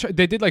 No, I didn't try.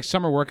 They did like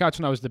summer workouts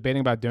when I was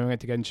debating about doing it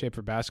to get in shape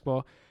for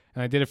basketball.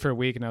 And I did it for a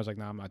week, and I was like,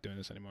 no, I'm not doing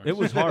this anymore. It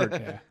was hard.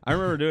 Yeah. I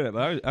remember doing it,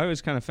 but I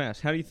was kind of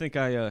fast. How do you think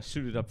I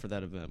suited up for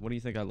that event? What do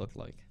you think I looked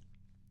like?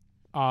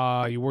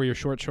 You wore your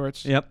short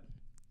shorts? Yep.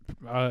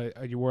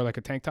 You wore like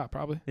a tank top,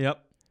 probably?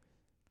 Yep.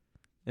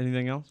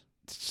 Anything else?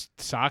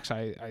 Socks.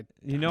 I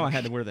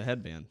had to wear the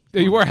headband.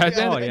 You wore a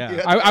headband? Oh,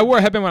 yeah. I wore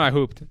a headband when I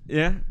hooped.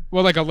 Yeah?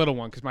 Well, like a little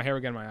one, because my hair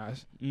would get in my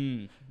eyes.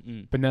 Mm.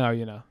 But now,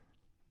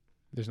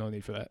 there's no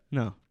need for that.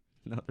 No,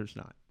 there's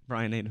not.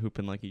 Brian ain't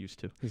hooping like he used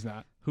to. He's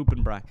not. Hoop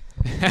and Bry.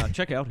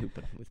 Check out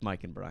Hooping with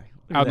Mike and Bry.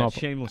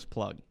 Shameless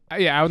plug.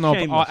 Yeah, out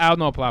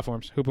on all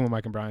platforms. Hooping with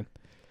Mike and Brian.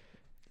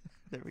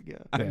 There we go.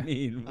 I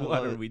mean,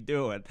 what are we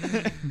doing?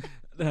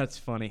 That's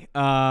funny.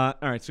 All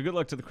right, so good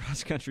luck to the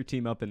cross-country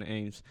team up in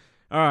Ames.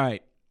 All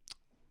right.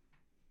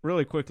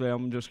 Really quickly,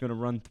 I'm just going to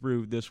run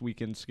through this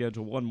weekend's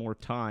schedule one more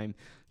time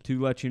to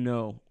let you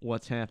know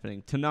what's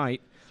happening.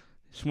 Tonight,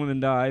 swim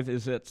and dive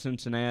is at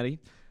Cincinnati.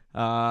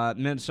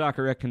 Men's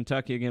soccer at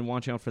Kentucky. Again,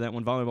 watch out for that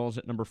one. Volleyball's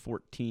at number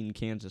 14,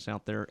 Kansas,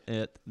 out there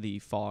at the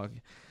Fog.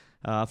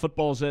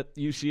 Football's at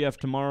UCF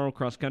tomorrow.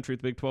 Cross country at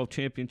the Big 12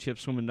 Championship.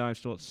 Swim and dive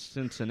still at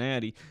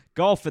Cincinnati.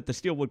 Golf at the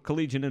Steelwood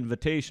Collegiate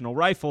Invitational.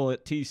 Rifle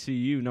at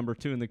TCU, number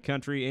 2 in the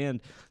country,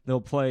 and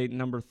they'll play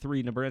number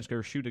 3 Nebraska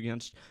or shoot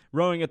against.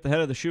 Rowing at the head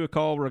of the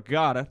Schuylkill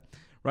Regatta.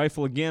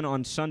 Rifle again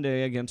on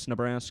Sunday against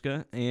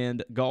Nebraska,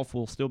 and golf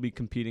will still be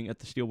competing at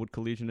the Steelwood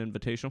Collegiate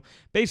Invitational.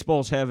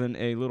 Baseball's having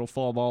a little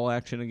fall ball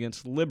action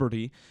against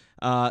Liberty.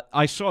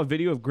 I saw a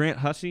video of Grant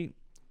Hussey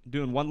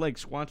doing one-leg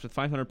squats with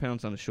 500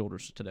 pounds on his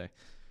shoulders today.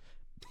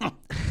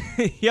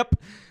 Yep,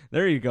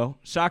 there you go.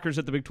 Soccer's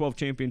at the Big 12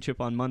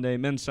 Championship on Monday.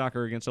 Men's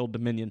soccer against Old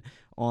Dominion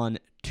on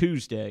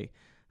Tuesday.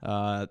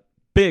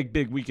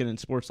 Big weekend in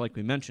sports like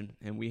we mentioned,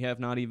 and we have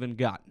not even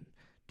gotten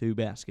to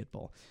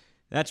basketball.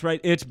 That's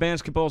right. It's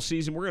basketball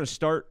season. We're going to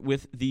start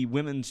with the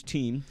women's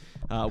team.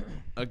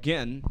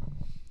 Again,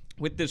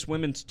 with this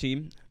women's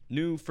team,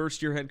 new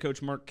first-year head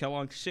coach Mark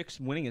Kellogg,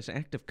 6th winningest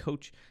active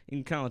coach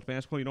in college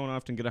basketball. You don't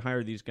often get to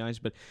hire these guys,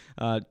 but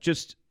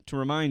just to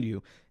remind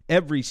you,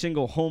 every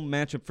single home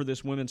matchup for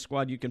this women's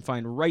squad you can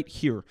find right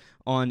here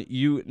on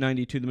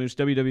U92 The Moose,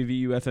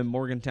 WWVU FM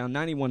Morgantown,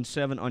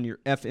 91.7 on your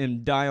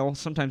FM dial.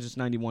 Sometimes it's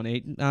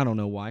 91.8. I don't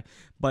know why.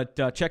 But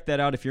check that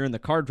out if you're in the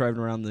car driving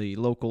around the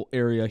local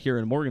area here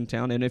in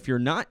Morgantown. And if you're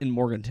not in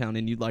Morgantown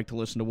and you'd like to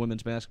listen to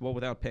women's basketball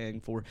without paying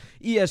for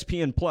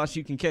ESPN Plus,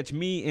 you can catch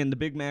me and the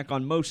Big Mac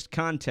on most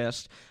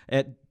contests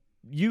at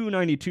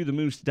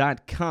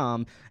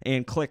u92themoose.com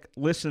and click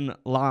Listen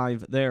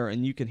Live there,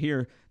 and you can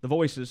hear the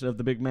voices of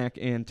the Big Mac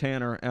and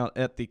Tanner out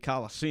at the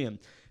Coliseum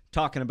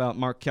talking about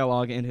Mark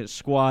Kellogg and his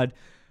squad.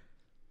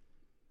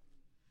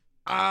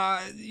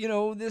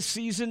 This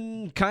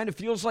season kind of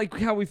feels like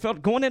how we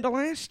felt going into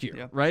last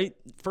year, right?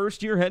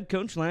 First-year head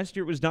coach last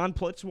year was Don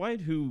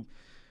Plitzwhite, who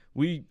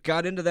we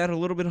got into that a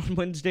little bit on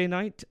Wednesday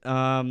night.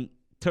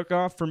 Took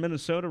off for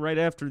Minnesota right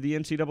after the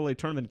NCAA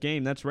tournament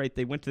game. That's right.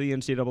 They went to the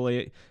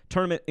NCAA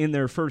tournament in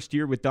their first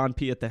year with Don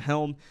P. at the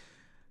helm.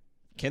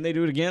 Can they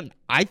do it again?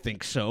 I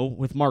think so.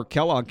 With Mark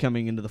Kellogg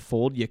coming into the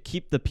fold, you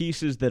keep the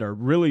pieces that are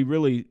really,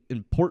 really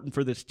important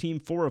for this team.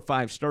 4 of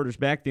 5 starters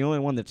back. The only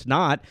one that's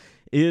not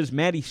is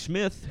Maddie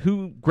Smith,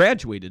 who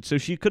graduated, so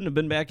she couldn't have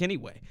been back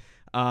anyway.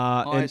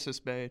 Isis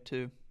Bay,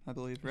 too, I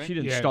believe, right? She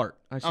didn't start.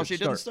 She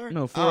didn't start?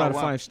 No, 4 out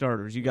of 5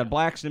 starters. You got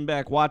Blackston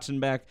back, Watson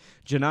back,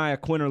 Janiyah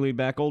Quinterly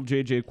back, old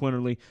J.J.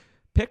 Quinterly,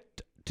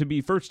 picked to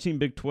be first-team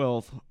Big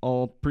 12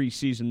 all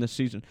preseason this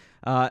season.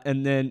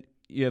 And then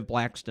you have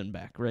Blackston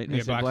back, right?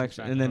 Yeah, Blackston's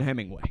back, and then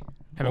Hemingway.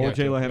 Hemingway,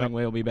 Jayla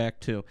Hemingway will be back,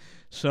 too.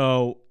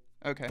 So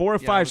 4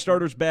 of 5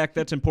 starters back.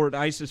 That's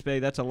important. Isis Bay,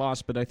 that's a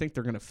loss, but I think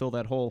they're going to fill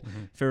that hole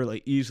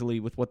fairly easily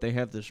with what they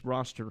have this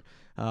roster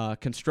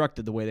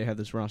constructed, the way they have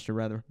this roster,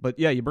 rather. But,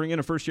 yeah, you bring in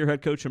a first-year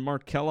head coach in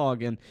Mark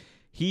Kellogg, and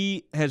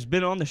he has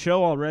been on the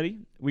show already.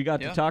 We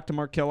got to talk to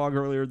Mark Kellogg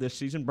earlier this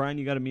season. Brian,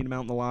 you got to meet him out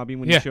in the lobby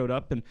when he showed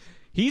up, and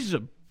he's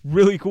a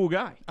really cool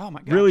guy. Oh, my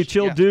gosh. Really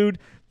chill dude.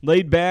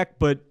 Laid back,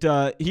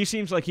 but he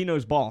seems like he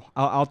knows ball.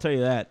 I'll tell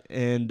you that,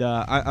 and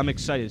I'm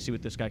excited to see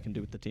what this guy can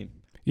do with the team.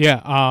 Yeah.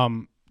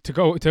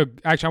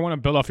 Actually, I want to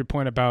build off your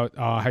point about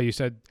how you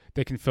said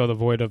they can fill the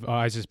void of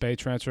Isis Bay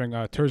transferring.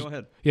 Go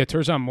ahead. Yeah,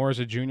 Terzan Moore is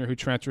a junior who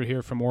transferred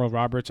here from Oral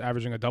Roberts,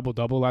 averaging a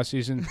double-double last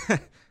season.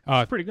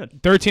 Pretty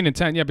good. 13 and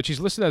 10. Yeah, but she's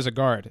listed as a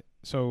guard,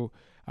 so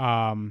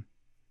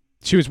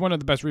she was one of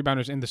the best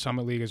rebounders in the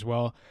Summit League as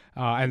well,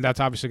 and that's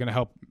obviously going to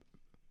help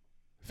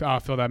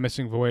fill that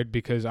missing void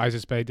because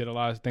Isis Bay did a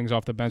lot of things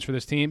off the bench for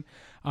this team.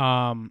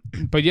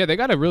 But yeah, they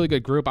got a really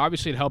good group.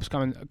 Obviously, it helps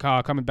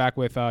coming back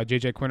with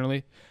J.J.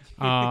 Quinterly.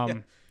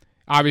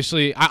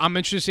 Obviously, I'm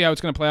interested to see how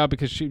it's going to play out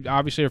because she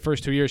obviously her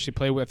first 2 years she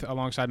played with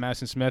alongside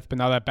Madison Smith, but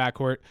now that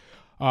backcourt,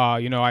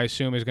 I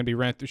assume is going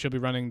to be she'll be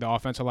running the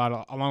offense a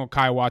lot along with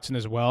Kai Watson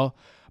as well.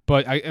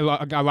 But a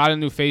lot of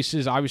new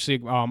faces. Obviously,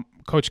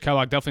 Coach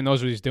Kellogg definitely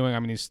knows what he's doing. I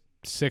mean, he's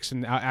 6th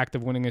and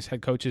active winningest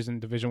head coaches in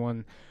Division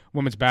I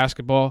women's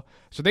basketball.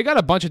 So they got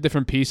a bunch of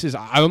different pieces.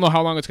 I don't know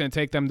how long it's going to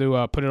take them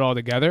to put it all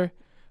together.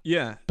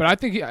 Yeah, but I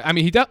think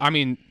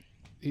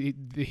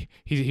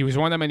he was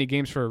won that many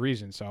games for a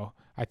reason. So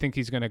I think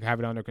he's going to have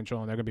it under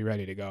control and they're going to be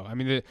ready to go. I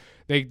mean,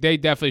 they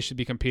definitely should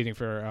be competing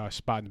for a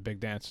spot in the big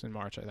dance in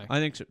March. I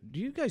think so. Do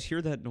you guys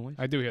hear that noise?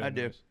 I do hear that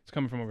noise. It's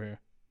coming from over here.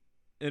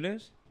 It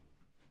is?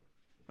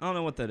 I don't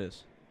know what that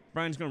is.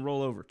 Brian's going to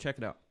roll over. Check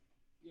it out.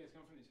 Yeah, it's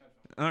coming from these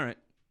headphones. All right.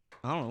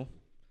 I don't know.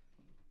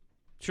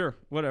 Sure,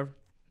 whatever.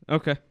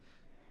 Okay.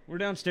 We're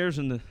downstairs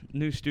in the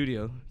new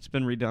studio. It's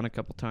been redone a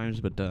couple times,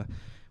 but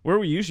where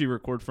we usually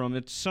record from,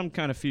 it's some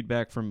kind of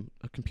feedback from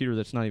a computer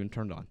that's not even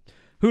turned on.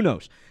 Who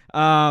knows?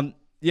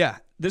 Yeah,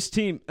 this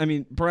team, I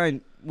mean,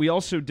 Brian, we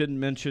also didn't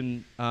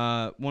mention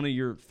one of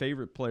your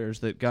favorite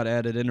players that got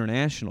added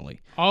internationally.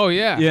 Oh,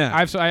 yeah. Yeah.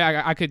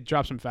 I could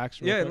drop some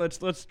facts real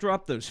quick. Let's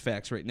drop those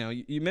facts right now.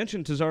 You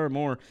mentioned Tazara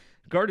Moore,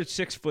 guarded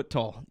 6 foot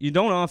tall. You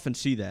don't often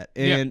see that.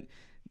 And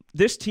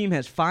this team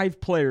has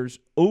 5 players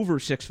over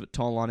 6 foot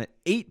tall on it,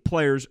 8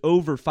 players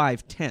over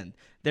 5'10".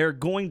 They're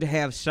going to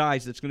have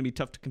size that's going to be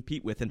tough to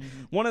compete with. And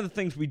one of the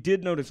things we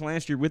did notice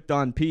last year with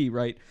Don P.,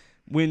 right,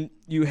 when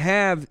you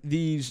have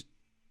these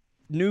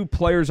new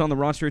players on the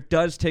roster, it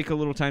does take a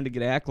little time to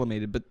get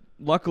acclimated. But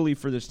luckily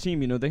for this team,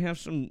 they have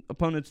some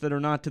opponents that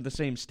are not to the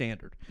same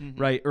standard,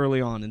 right,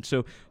 early on. And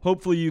so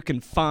hopefully you can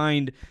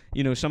find,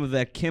 some of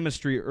that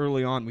chemistry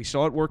early on. We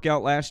saw it work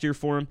out last year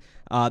for them.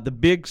 The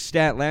big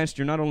stat last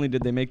year, not only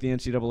did they make the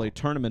NCAA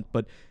tournament,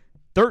 but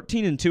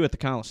 13-2 at the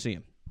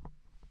Coliseum.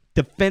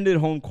 Defended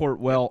home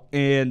court well,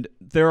 and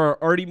there are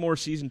already more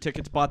season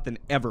tickets bought than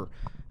ever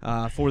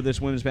for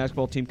this women's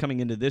basketball team coming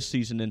into this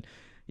season. And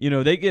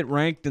they get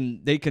ranked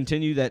and they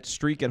continue that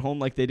streak at home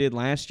like they did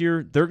last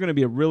year. They're going to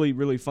be a really,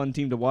 really fun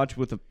team to watch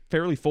with a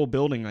fairly full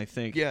building, I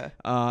think. Yeah.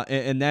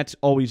 And that's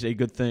always a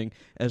good thing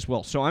as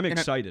well. So I'm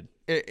excited.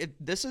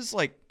 This is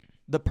like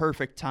the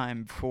perfect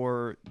time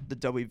for the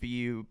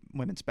WVU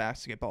women's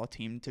basketball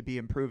team to be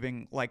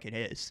improving like it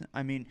is.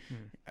 I mean,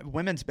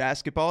 women's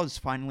basketball is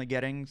finally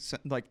getting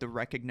the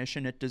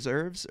recognition it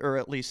deserves, or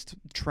at least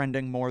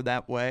trending more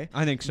that way.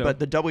 I think so. But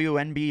the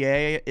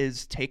WNBA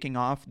is taking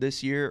off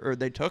this year, or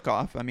they took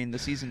off. I mean, the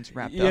season's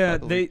wrapped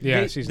up. The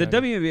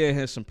WNBA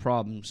has some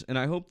problems, and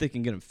I hope they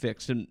can get them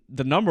fixed. And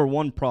the number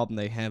one problem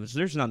they have is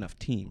there's not enough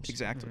teams.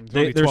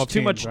 Exactly. There's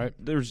too much. Right?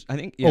 There's, I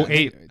think,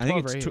 8. I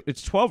think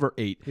it's 12 or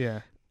 8.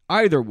 Yeah.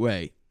 Either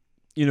way,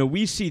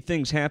 we see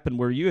things happen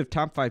where you have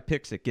top 5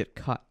 picks that get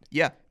cut.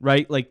 Yeah.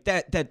 Right? Like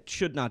that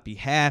should not be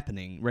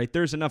happening, right?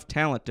 There's enough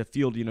talent to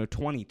field,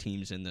 20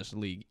 teams in this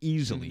league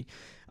easily.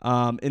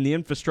 And the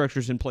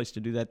infrastructure's in place to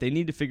do that. They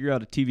need to figure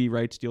out a TV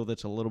rights deal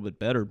that's a little bit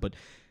better. But,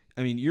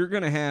 I mean, you're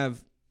going to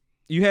have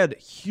 – you had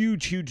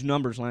huge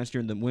numbers last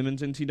year in the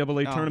women's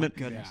NCAA tournament.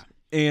 My goodness.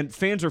 And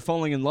fans are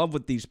falling in love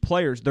with these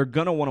players. They're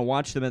going to want to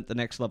watch them at the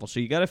next level.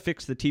 So you got to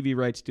fix the TV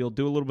rights deal,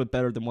 do a little bit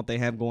better than what they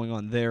have going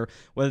on there,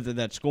 whether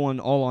that's going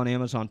all on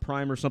Amazon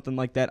Prime or something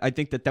like that. I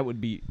think that would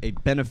be a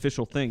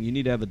beneficial thing. You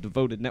need to have a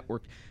devoted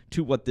network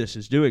to what this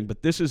is doing.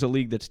 But this is a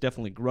league that's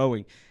definitely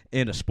growing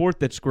and a sport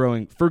that's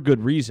growing for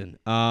good reason.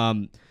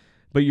 But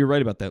you're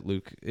right about that,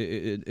 Luke.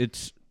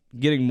 It's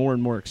getting more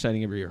and more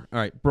exciting every year. All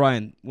right,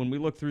 Brian, when we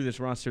look through this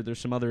roster, there's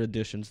some other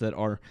additions that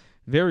are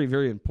very,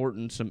 very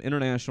important, some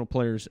international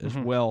players as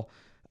well.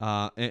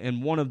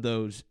 And one of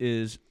those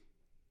is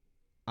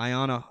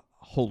Ayanna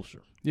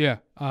Holzer. Yeah.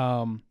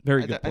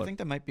 Very good player. I think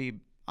that might be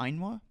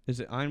Ainwa. Is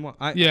it Ainwa?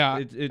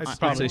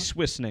 It's a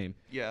Swiss name.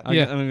 Yeah. I'm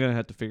going to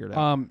have to figure it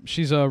out.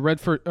 She's a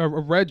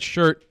red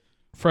shirt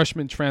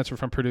freshman transfer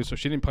from Purdue, so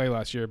she didn't play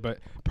last year. But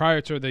prior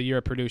to the year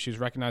at Purdue, she was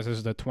recognized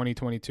as the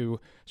 2022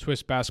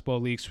 Swiss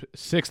Basketball League's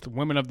 6th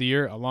Women of the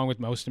Year, along with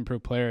Most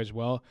Improved Player as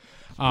well.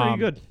 Pretty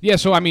good. Yeah,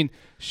 so I mean,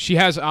 she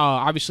has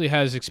obviously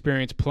has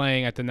experience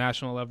playing at the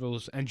national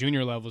levels and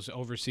junior levels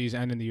overseas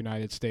and in the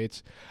United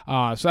States.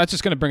 So that's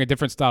just going to bring a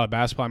different style of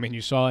basketball. I mean,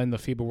 you saw in the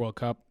FIBA World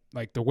Cup,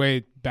 like the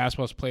way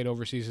basketball's played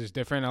overseas is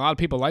different. A lot of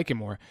people like it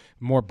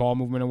more ball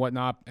movement and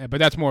whatnot. But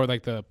that's more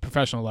like the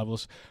professional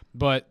levels.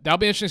 But that'll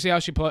be interesting to see how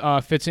she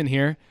fits in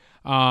here.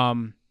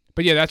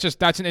 But yeah,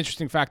 that's an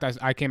interesting fact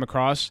I came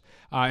across.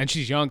 And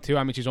she's young too.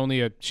 I mean, she's a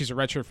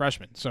redshirt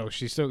freshman, so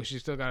she's still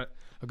got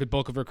a good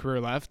bulk of her career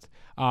left.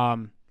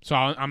 So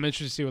I'm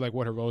interested to see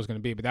what her role is going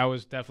to be. But that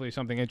was definitely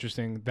something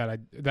interesting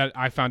that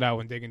I found out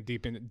when digging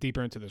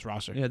deeper into this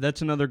roster. Yeah,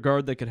 that's another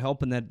guard that could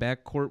help in that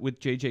backcourt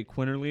with J.J.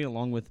 Quinterly,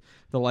 along with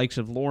the likes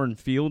of Lauren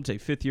Fields, a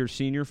fifth-year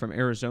senior from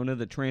Arizona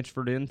that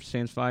transferred in,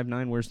 stands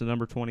 5'9", wears the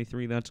number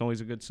 23. That's always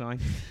a good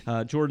sign.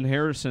 Jordan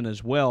Harrison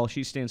as well.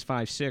 She stands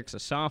 5'6", a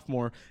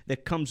sophomore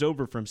that comes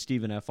over from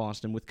Stephen F.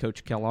 Austin with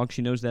Coach Kellogg.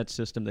 She knows that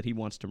system that he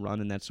wants to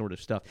run and that sort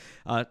of stuff.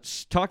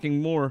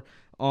 Talking more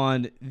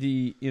on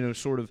the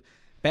sort of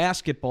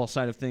basketball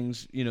side of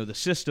things, the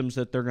systems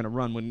that they're going to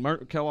run. When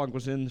Mark Kellogg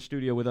was in the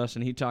studio with us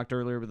and he talked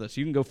earlier with us,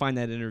 you can go find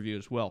that interview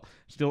as well.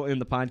 Still in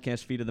the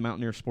podcast feed of the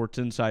Mountaineer Sports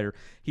Insider.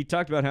 He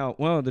talked about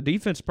how, the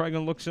defense is probably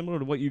going to look similar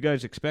to what you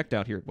guys expect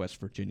out here at West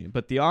Virginia,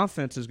 but the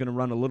offense is going to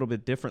run a little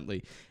bit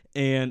differently.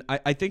 And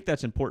I think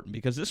that's important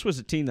because this was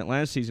a team that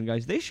last season,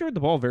 guys, they shared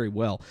the ball very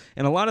well.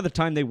 And a lot of the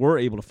time they were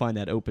able to find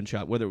that open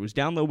shot, whether it was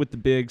down low with the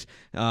bigs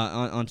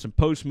on some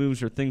post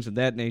moves or things of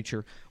that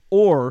nature,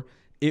 or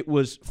it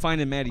was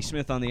finding Maddie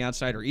Smith on the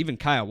outside, or even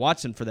Kaya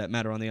Watson, for that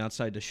matter, on the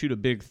outside to shoot a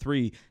big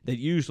three that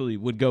usually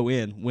would go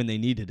in when they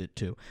needed it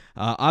to.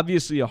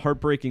 Obviously, a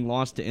heartbreaking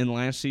loss to end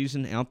last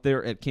season out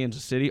there at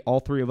Kansas City. All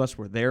three of us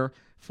were there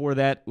for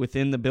that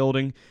within the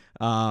building.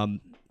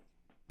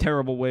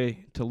 Terrible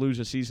way to lose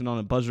a season on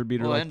a buzzer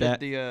beater like that.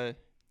 The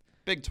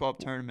Big 12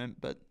 tournament,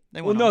 but they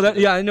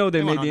I know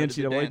they made the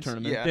NCAA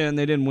tournament, and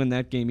they didn't win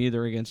that game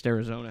either against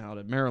Arizona out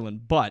at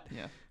Maryland. But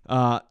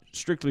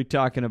strictly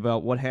talking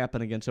about what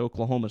happened against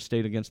Oklahoma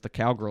State against the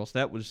Cowgirls,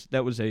 that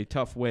was a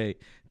tough way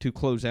to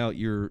close out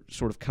your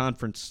sort of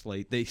conference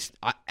slate.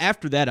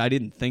 After that, I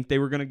didn't think they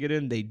were going to get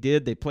in. They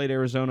did. They played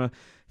Arizona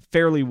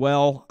fairly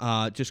well,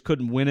 just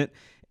couldn't win it.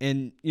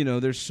 And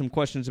there's some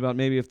questions about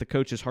maybe if the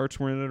coaches' hearts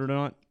were in it or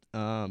not,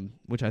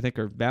 which I think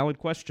are valid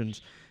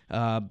questions.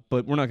 But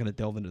we're not going to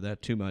delve into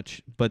that too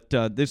much. But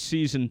this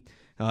season,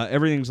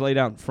 everything's laid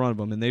out in front of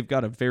them, and they've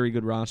got a very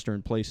good roster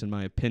in place, in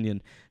my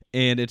opinion.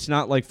 And it's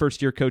not like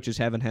first-year coaches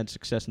haven't had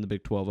success in the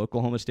Big 12.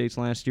 Oklahoma State's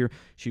last year,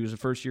 she was a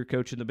first-year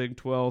coach in the Big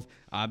 12.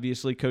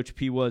 Obviously, Coach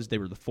P was. They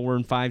were the 4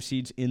 and 5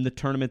 seeds in the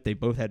tournament. They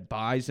both had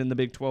byes in the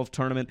Big 12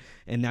 tournament.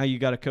 And now you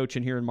got a coach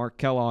in here in Mark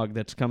Kellogg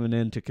that's coming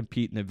in to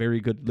compete in a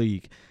very good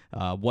league.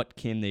 What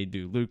can they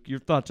do? Luke, your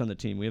thoughts on the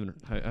team?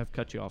 I've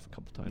cut you off a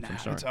couple times. I'm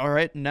sorry. It's all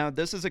right. No,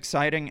 this is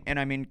exciting. And,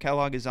 I mean,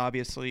 Kellogg is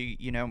obviously,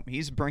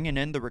 he's bringing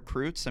in the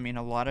recruits. I mean,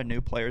 a lot of new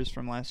players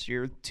from last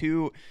year.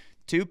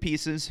 Two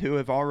pieces who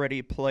have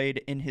already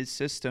played in his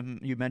system.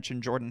 You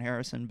mentioned Jordan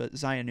Harrison, but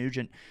Zaya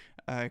Nugent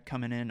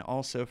coming in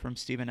also from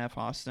Stephen F.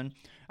 Austin.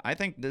 I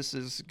think this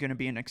is going to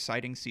be an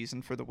exciting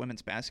season for the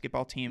women's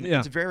basketball team. Yeah.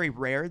 It's very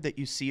rare that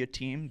you see a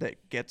team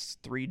that gets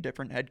 3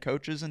 different head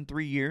coaches in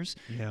 3 years.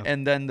 Yeah.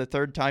 And then the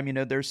third time,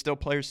 there's still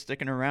players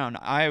sticking around.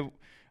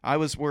 I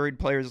was worried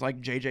players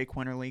like J.J.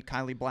 Quinterly,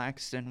 Kylie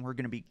Blackston were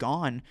going to be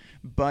gone,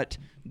 but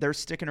they're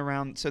sticking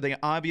around. So they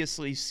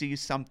obviously see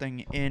something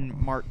in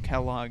Mark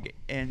Kellogg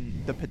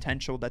and the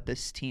potential that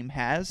this team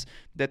has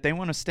that they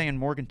want to stay in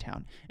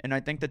Morgantown. And I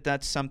think that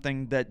that's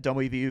something that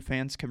WVU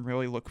fans can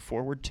really look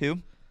forward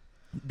to.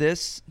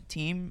 This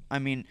team, I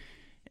mean,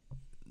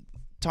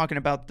 talking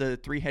about the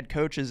 3 head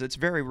coaches, it's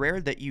very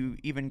rare that you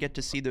even get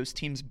to see those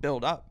teams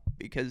build up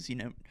because,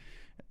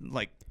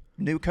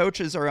 new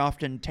coaches are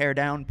often tear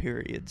down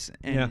periods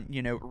and,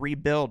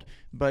 rebuild.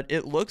 But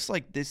it looks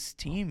like this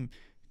team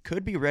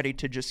could be ready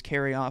to just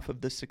carry off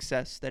of the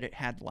success that it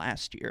had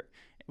last year,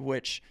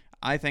 which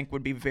I think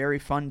would be very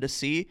fun to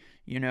see.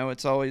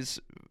 It's always,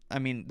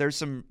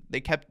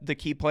 they kept the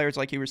key players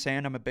like you were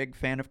saying. I'm a big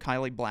fan of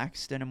Kylie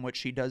Blackston and what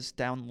she does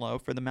down low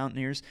for the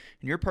Mountaineers.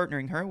 And you're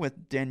partnering her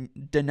with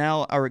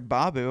Danelle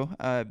Arigbabu.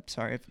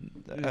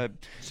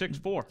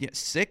 6'4". Yeah,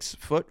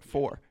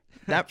 6'4".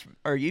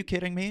 Are you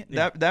kidding me?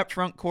 Yeah. That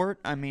front court,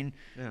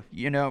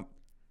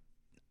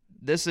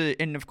 this is,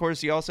 and of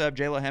course you also have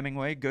Jayla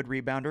Hemingway, good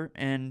rebounder,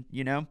 and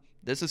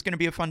this is going to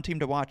be a fun team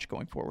to watch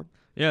going forward.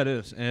 Yeah, it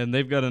is, and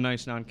they've got a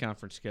nice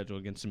non-conference schedule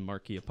against some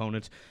marquee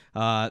opponents.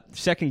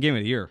 Second game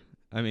of the year.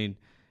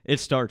 It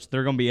starts.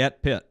 They're going to be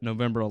at Pitt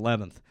November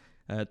 11th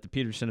at the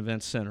Peterson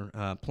Events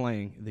Center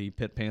playing the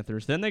Pitt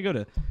Panthers. Then they go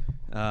to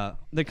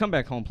they come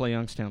back home, play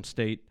Youngstown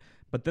State,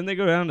 but then they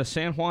go down to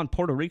San Juan,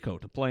 Puerto Rico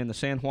to play in the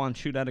San Juan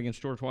shootout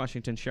against George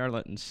Washington,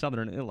 Charlotte, and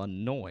Southern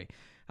Illinois.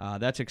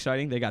 That's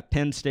exciting. They got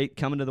Penn State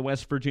coming to the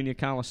West Virginia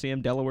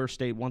Coliseum. Delaware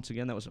State, once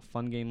again, that was a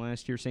fun game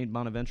last year. St.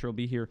 Bonaventure will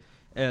be here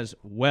as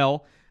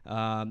well.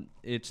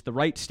 It's the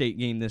Wright State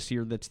game this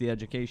year. That's the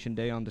Education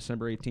Day on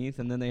December 18th.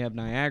 And then they have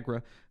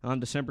Niagara on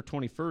December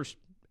 21st.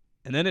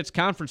 And then it's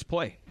conference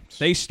play.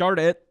 They start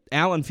at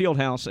Allen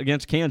Fieldhouse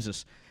against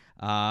Kansas.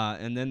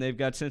 And then they've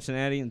got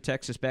Cincinnati and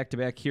Texas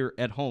back-to-back here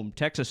at home.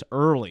 Texas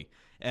early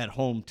at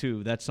home,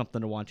 too. That's something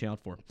to watch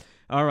out for.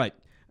 All right.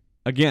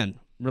 Again,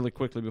 really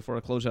quickly before I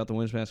close out the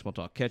women's basketball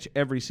talk, catch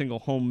every single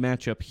home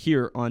matchup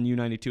here on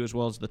U92 as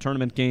well as the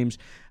tournament games.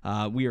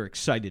 We are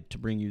excited to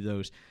bring you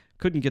those.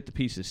 Couldn't get the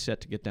pieces set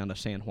to get down to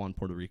San Juan,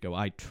 Puerto Rico.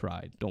 I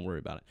tried. Don't worry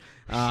about it.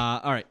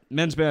 All right,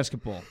 men's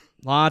basketball.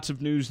 Lots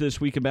of news this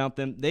week about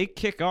them. They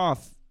kick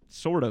off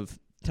sort of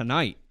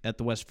tonight at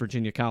the West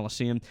Virginia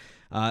Coliseum.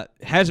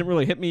 Hasn't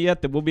really hit me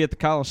yet that we'll be at the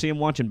Coliseum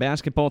watching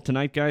basketball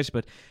tonight, guys,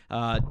 but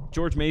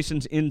George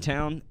Mason's in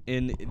town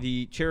in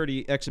the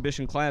charity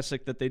exhibition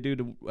classic that they do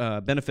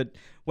to benefit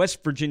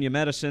West Virginia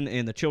Medicine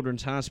and the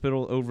Children's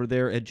Hospital over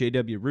there at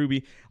J.W.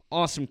 Ruby.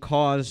 Awesome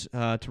cause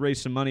to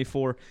raise some money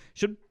for.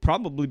 Should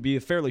probably be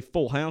a fairly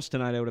full house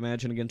tonight, I would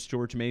imagine, against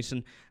George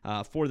Mason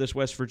for this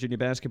West Virginia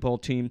basketball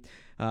team.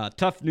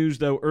 Tough news,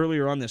 though,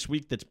 earlier on this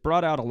week that's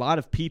brought out a lot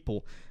of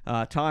people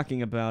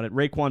talking about it.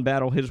 Raekwon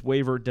Battle, his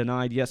waiver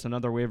denied. Yes,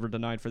 another waiver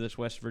denied for this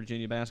West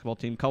Virginia basketball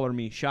team. Color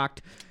me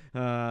shocked.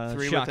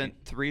 Within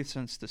 3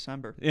 since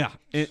December. Yeah,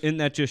 isn't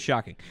that just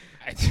shocking?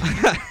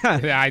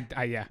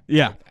 Yeah.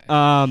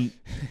 Yeah.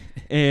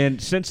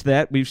 And since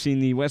that, we've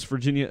seen the West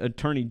Virginia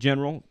Attorney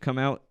General come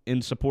out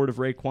in support of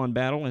Raekwon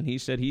Battle, and he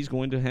said he's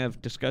going to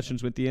have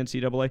discussions with the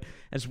NCAA,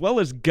 as well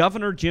as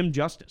Governor Jim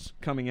Justice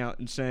coming out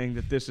and saying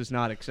that this is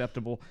not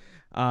acceptable.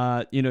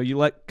 You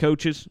let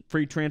coaches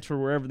free transfer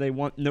wherever they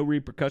want, no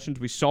repercussions.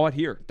 We saw it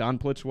here. Don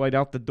Plitzwhite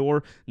out the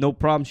door, no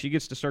problem. She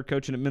gets to start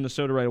coaching at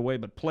Minnesota right away,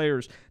 but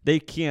players, they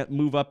can't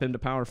move up into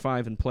Power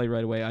 5 and play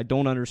right away. I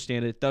don't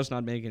understand it. It does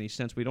not make any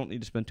sense. We don't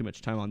need to spend too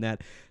much time on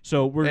that.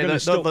 So we're going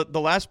to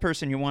the last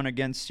person you want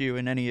against you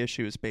in any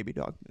issue is Baby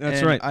Dog.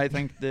 That's right. I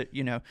think that,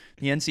 the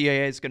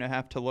NCAA is going to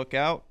have to look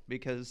out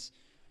because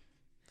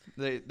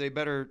they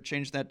better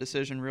change that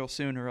decision real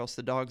soon, or else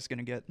the dog's going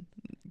to get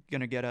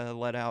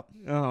let out.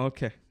 Oh,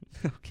 okay.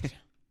 Okay.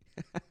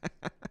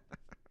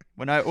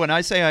 When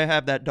I say I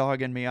have that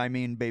dog in me, I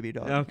mean Baby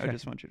Dog. Okay. I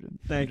just want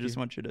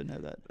you to know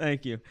that.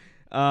 Thank you.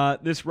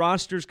 This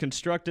roster's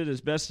constructed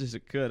as best as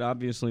it could.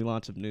 Obviously,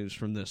 lots of news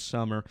from this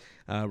summer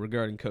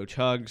regarding Coach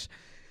Huggs.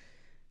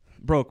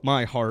 Broke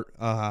my heart.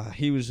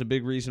 He was a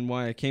big reason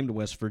why I came to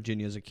West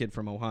Virginia as a kid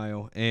from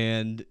Ohio.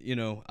 And,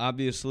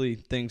 obviously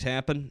things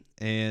happen,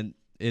 and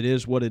it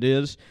is what it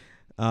is.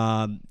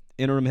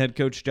 Interim head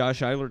coach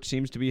Josh Eilert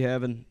seems to be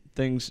having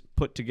things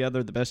put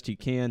together the best he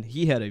can.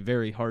 He had a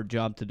very hard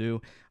job to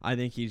do. I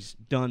think he's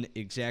done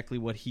exactly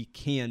what he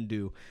can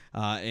do,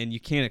 and you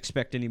can't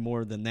expect any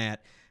more than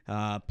that.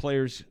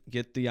 Players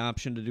get the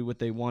option to do what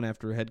they want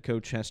after a head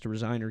coach has to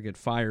resign or get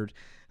fired,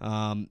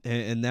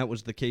 and that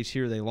was the case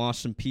here. They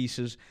lost some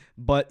pieces,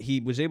 but he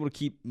was able to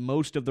keep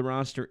most of the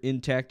roster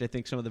intact. I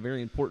think some of the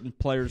very important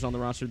players on the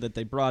roster that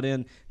they brought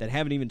in that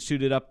haven't even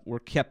suited up were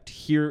kept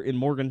here in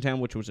Morgantown,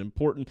 which was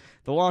important.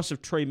 The loss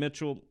of Trey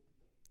Mitchell,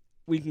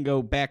 we can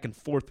go back and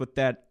forth with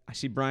that. I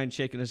see Brian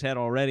shaking his head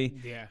already.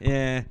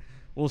 Yeah.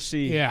 We'll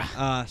see.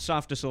 Yeah.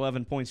 Softest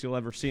 11 points you'll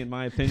ever see, in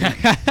my opinion.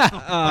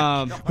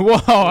 Whoa,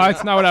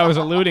 that's not what I was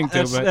alluding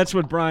to. That's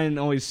what Brian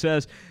always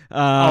says.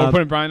 We're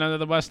putting Brian under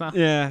the bus now?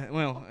 Yeah,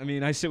 well,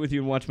 I sit with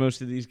you and watch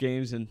most of these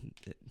games, and,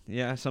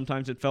 yeah,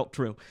 sometimes it felt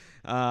true.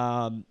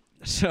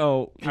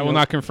 So I will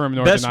not confirm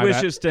nor best deny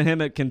that. wishes to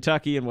him at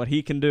Kentucky and what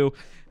he can do.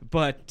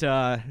 But,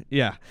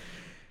 yeah.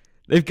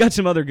 They've got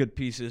some other good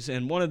pieces,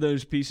 and one of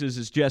those pieces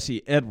is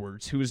Jesse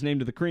Edwards, who was named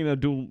to the Kareem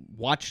Abdul-Jabbar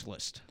watch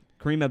list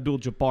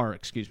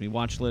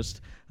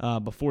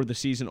before the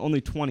season.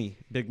 Only 20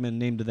 big men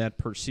named to that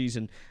per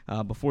season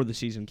before the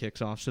season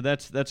kicks off, so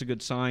that's a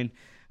good sign.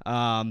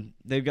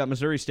 They've got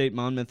Missouri State,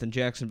 Monmouth, and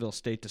Jacksonville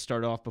State to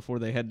start off before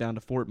they head down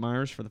to Fort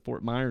Myers for the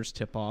Fort Myers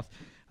tip-off.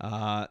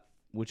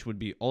 which would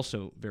be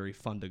also very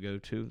fun to go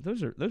to.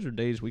 Those are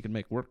days we can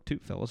make work too,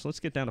 fellas. Let's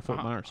get down to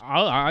Fort Myers.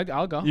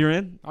 I'll go. You're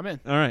in? I'm in.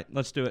 All right,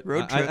 let's do it.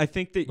 Road trip. I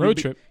think that Road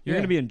trip. You're Yeah.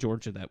 going to be in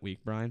Georgia that week,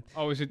 Brian.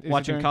 Oh, is it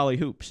watching during? Collie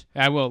hoops?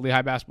 I will.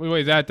 Lehigh basketball.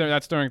 Wait,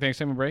 that's during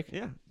Thanksgiving break?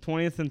 Yeah,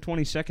 20th and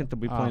 22nd they'll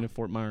be playing at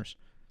Fort Myers.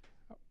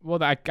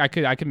 Well, I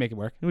could make it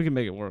work. We can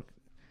make it work.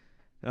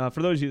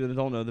 For those of you that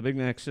don't know, the Big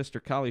Mac's sister,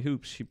 Collie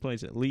Hoops, she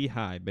plays at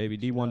Lehigh, baby.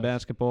 D1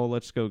 basketball.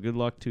 Let's go. Good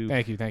luck to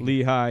Thank you.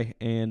 Lehigh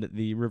and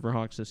the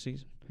Riverhawks this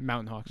season.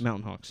 Mountain Hawks,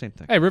 same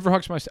thing. Hey,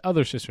 Riverhawks, my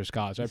other sister's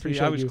college. I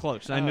appreciate I was you.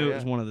 close. I knew it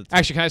was one of the two.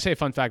 Actually, can I say a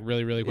fun fact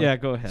really, really quick? Yeah,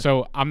 go ahead.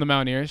 So I'm the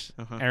Mountaineers,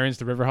 Uh-huh. Aaron's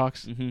the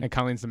Riverhawks, Mhm. and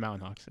Colleen's the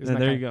Mountain Hawks.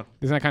 There you go.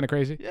 Isn't that kind of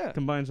crazy? Yeah.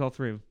 Combines all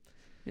three of them.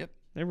 Yep.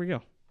 There we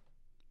go.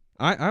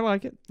 I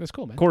like it. That's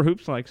cool, man. Core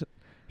Hoops likes it.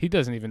 He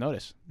doesn't even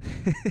notice.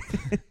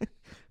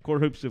 Core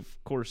Hoops,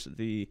 of course,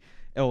 the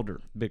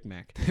elder Big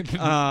Mac.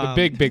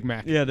 The Big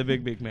Mac. Yeah, the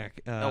Big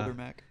Mac. Elder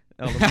Mac.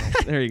 Elder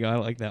Mac. There you go. I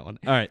like that one.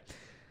 All right.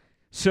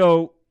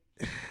 So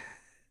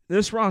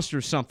this roster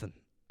is something.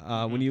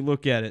 When you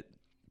look at it,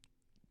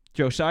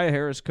 Josiah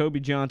Harris, Kobe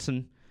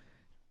Johnson,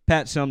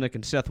 Pat Sumnick,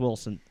 and Seth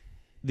Wilson,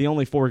 the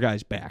only four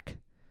guys back.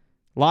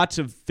 Lots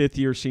of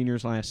fifth-year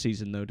seniors last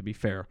season, though, to be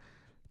fair.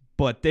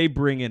 But they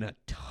bring in a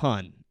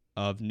ton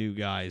of new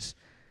guys.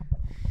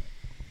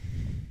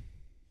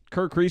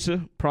 Kirk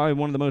Risa, probably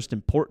one of the most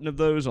important of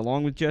those,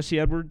 along with Jesse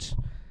Edwards.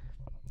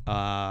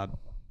 Yeah.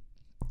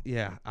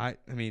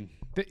 Brian,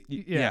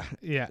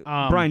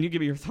 you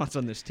give me your thoughts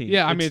on this team.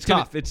 Yeah, I mean, it's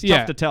tough. It's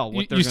tough to tell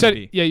what they're going to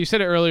be. Yeah, you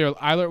said it earlier.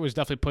 Eilert was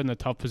definitely put in a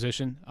tough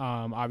position,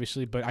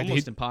 obviously, but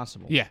Almost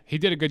impossible. Yeah, he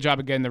did a good job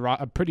of getting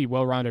a pretty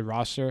well-rounded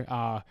roster.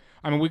 I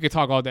mean, we could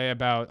talk all day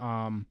about,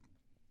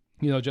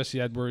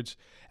 Jesse Edwards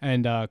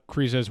and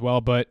Kriza as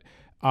well, but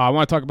I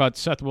want to talk about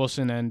Seth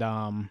Wilson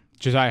and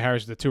Josiah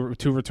Harris, the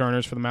two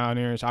returners for the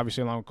Mountaineers,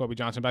 obviously along with Kobe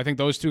Johnson. But I think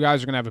those two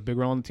guys are going to have a big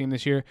role in the team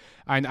this year.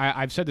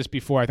 I've said this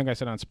before. I think I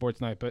said it on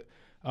Sports Night, but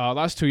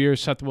last 2 years,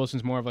 Seth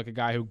Wilson's more of like a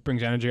guy who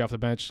brings energy off the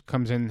bench,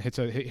 comes in, hits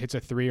a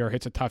three or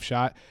hits a tough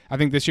shot. I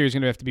think this year he's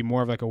going to have to be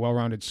more of like a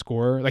well-rounded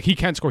scorer. Like he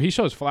can score. He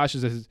shows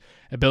flashes of his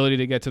ability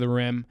to get to the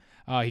rim.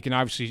 He can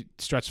obviously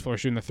stretch the floor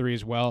shooting the three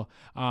as well.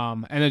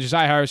 And then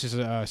Josiah Harris is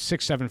a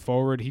 6'7"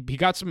 forward. He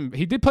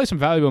did play some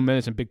valuable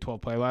minutes in Big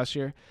 12 play last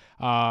year.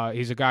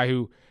 He's a guy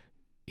who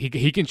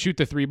he can shoot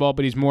the three ball,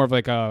 but he's more of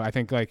like I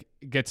think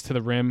gets to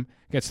the rim,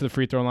 gets to the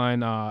free throw line.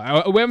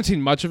 We haven't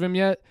seen much of him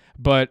yet,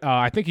 but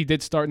I think he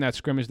did start in that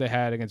scrimmage they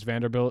had against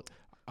Vanderbilt.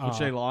 Which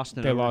they lost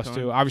in They overtime. lost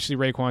to. Obviously,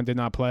 Raekwon did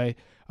not play.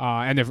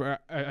 And if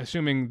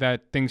assuming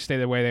that things stay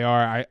the way they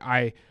are,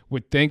 I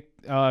would think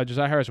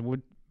Josiah Harris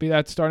would be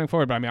that starting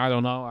forward. But I mean, I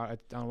don't know. I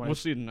don't know. We'll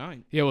see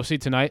tonight. Yeah, we'll see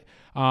tonight.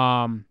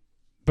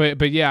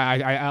 But yeah,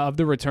 I of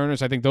the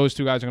returners, I think those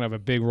two guys are going to have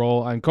a big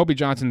role. And Kobe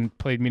Johnson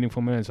played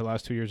meaningful minutes the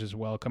last 2 years as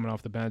well, coming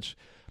off the bench.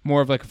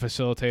 More of like a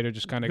facilitator,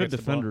 just kind of Good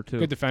gets defender, the ball. too.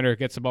 Good defender,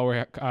 gets the ball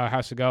where it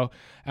has to go.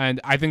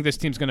 And I think this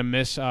team's going to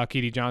miss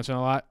Keedy Johnson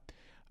a lot.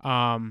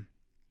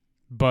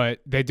 But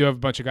they do have a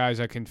bunch of guys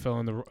that can fill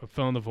in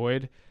the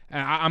void.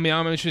 And I'm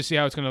interested to see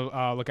how it's going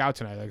to look out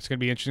tonight. Like it's going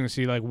to be interesting to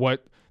see like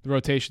what the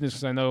rotation is,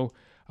 because I know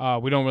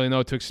we don't really know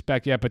what to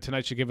expect yet, but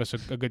tonight should give us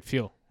a good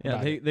feel.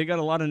 Yeah, they got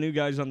a lot of new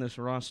guys on this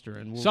roster,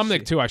 and we'll Sumnick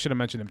see. too. I should have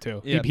mentioned him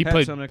too. Yeah, he Pat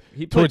played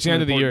Sumnick, towards the some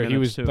end of the year. important He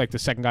was minutes, too. like the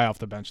second guy off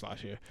the bench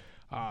last year,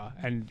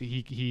 and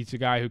he's a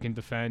guy who can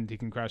defend. He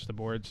can crash the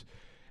boards,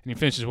 and he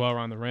finishes well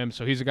around the rim.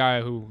 So he's a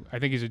guy who I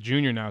think he's a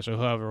junior now, so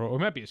he'll have a role. Or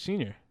he might be a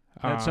senior.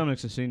 Pat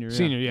Sumnick's a senior.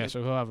 Senior, yeah.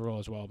 So he'll have a role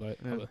as well. But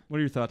Yeah. What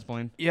are your thoughts,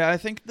 Blaine? Yeah, I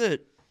think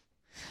that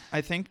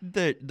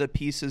the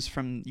pieces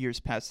from years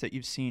past that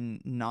you've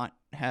seen not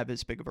have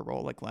as big of a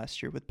role, like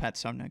last year with Pat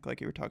Sumnick,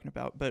 like you were talking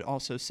about, but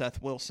also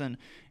Seth Wilson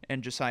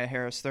and Josiah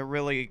Harris, they're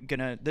really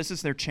this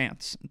is their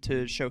chance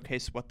to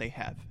showcase what they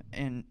have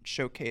and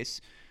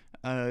showcase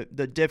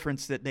the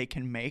difference that they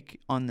can make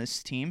on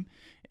this team.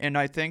 And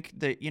I think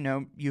that,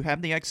 you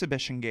have the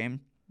exhibition game.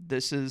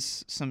 This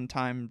is some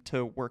time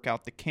to work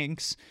out the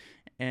kinks.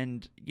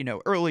 And,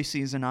 early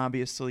season,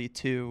 obviously,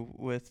 too,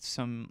 with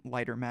some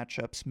lighter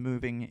matchups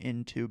moving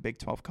into Big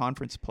 12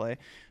 conference play.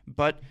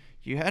 But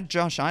you had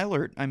Josh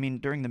Eilert,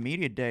 during the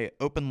media day,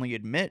 openly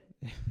admit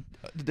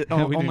We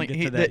didn't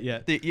get to that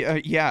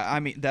yet. Yeah, I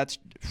mean, that's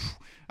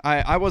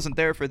I wasn't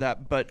there for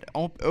that, but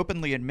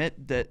openly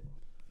admit that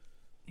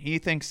he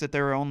thinks that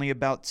there are only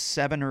about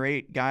 7 or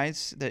 8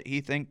 guys that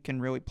he think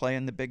can really play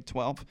in the Big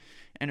 12.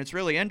 And it's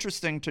really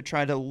interesting to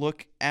try to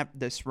look at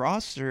this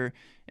roster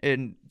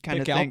and kind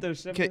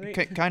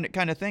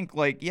of think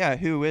like, yeah,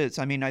 who is?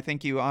 I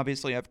think you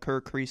obviously have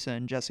Kirk Risa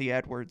and Jesse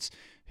Edwards,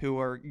 who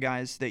are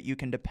guys that you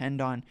can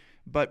depend on.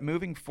 But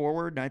moving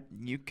forward,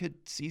 you could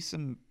see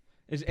some.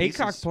 Is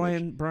Aycock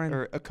playing, Brian?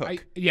 Or a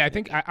Cook? I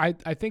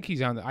think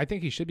he's on. I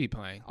think he should be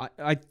playing.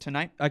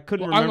 Tonight? I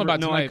couldn't Well, I remember. don't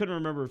know about I tonight. couldn't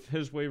remember if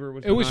his waiver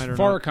was. It was denied or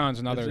not. Farrakhan's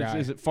another guy.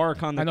 Is it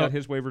Farrakhan that got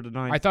his waiver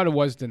denied? I thought it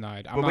was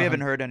denied. But we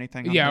haven't heard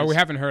anything. On Yeah, this. we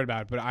haven't heard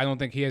about it, but I don't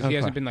think he has. Okay. He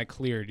hasn't been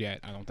cleared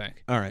yet. I don't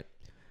think. All right.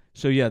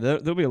 So yeah,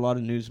 there'll be a lot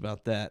of news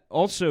about that.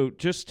 Also,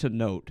 just to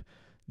note,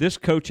 this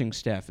coaching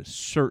staff is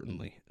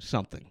certainly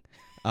something.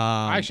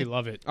 I actually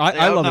love it. They I love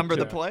it outnumber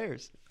too. the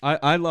players.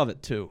 I love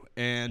it too.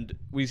 And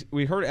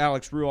we heard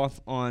Alex Ruoff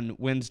on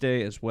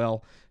Wednesday as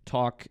well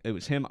talk. It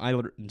was him,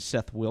 Eilert, and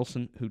Seth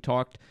Wilson who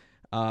talked.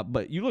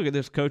 But you look at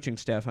this coaching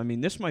staff. I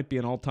mean, this might be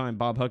an all-time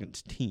Bob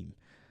Huggins team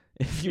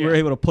if you were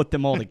able to put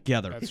them all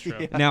together. That's true.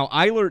 Yeah. Now,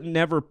 Eilert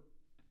never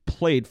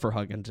played for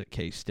Huggins at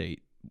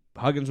K-State.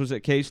 Huggins was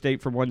at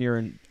K-State for 1 year,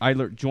 and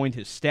Eilert joined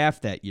his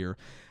staff that year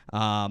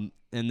and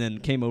then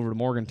came over to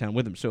Morgantown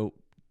with him. So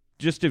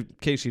just in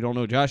case you don't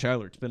know, Josh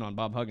Eilert's been on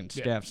Bob Huggins'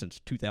 staff since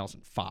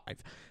 2005.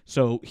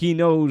 So he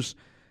knows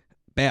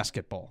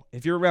basketball.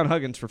 If you're around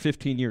Huggins for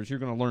 15 years, you're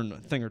going to learn a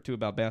thing or two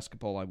about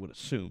basketball, I would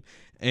assume.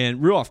 And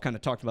Ruoff kind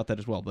of talked about that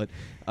as well. But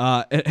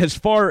as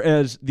far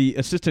as the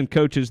assistant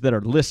coaches that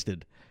are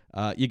listed,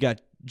 you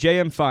got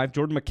JM5,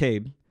 Jordan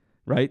McCabe,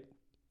 right?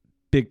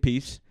 Big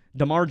piece.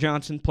 DeMar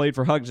Johnson played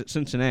for Hugs at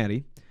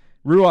Cincinnati.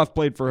 Ruoff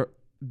played for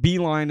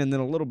Beeline and then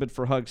a little bit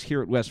for Hugs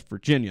here at West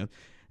Virginia.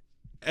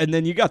 And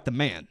then you got the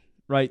man,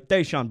 right?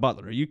 Deshaun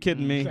Butler. Are you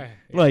kidding me?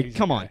 Like,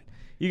 come on.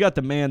 You got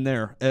the man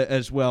there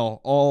as well,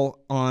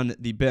 all on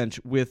the bench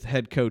with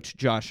head coach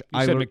Josh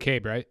Eilert. You said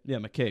McCabe, right? Yeah,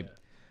 McCabe.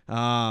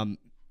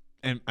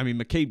 And, I mean,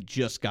 McCabe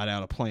just got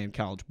out of playing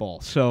college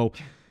ball. So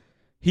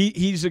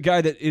he's a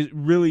guy that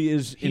really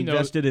is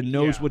invested and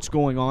knows what's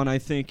going on, I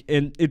think.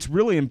 And it's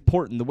really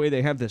important. The way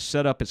they have this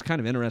set up is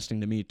kind of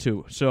interesting to me,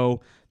 too.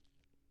 So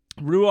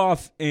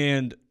Ruoff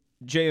and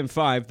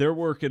JM5, they're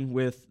working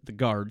with the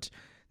guards.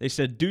 They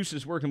said Deuce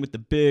is working with the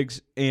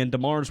bigs and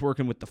DeMar's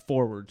working with the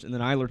forwards, and then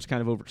Eilert's kind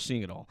of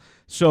overseeing it all.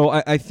 So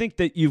I think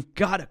that you've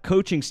got a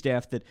coaching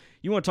staff that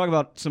you want to talk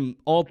about some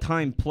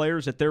all-time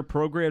players at their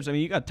programs. I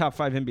mean, you got a top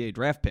 5 NBA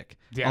draft pick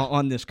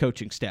on this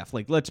coaching staff.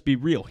 Like, let's be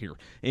real here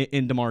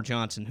in DeMar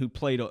Johnson, who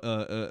played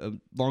a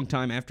long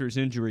time after his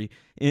injury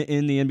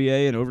in the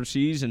NBA and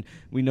overseas, and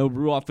we know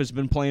Ruoff has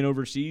been playing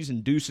overseas,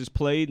 and Deuce has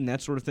played and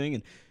that sort of thing,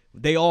 and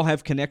they all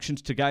have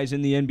connections to guys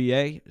in the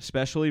NBA,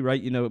 especially,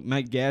 right? You know,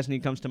 Mike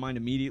Gasney comes to mind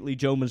immediately.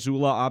 Joe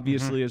Mazzulla,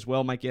 obviously, as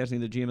well. Mike Gasney,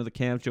 the GM of the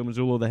Cavs. Joe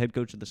Mazzulla, the head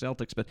coach of the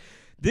Celtics. But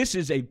this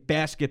is a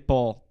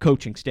basketball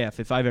coaching staff,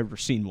 if I've ever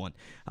seen one,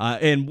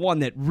 and one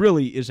that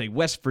really is a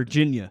West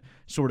Virginia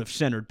sort of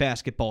centered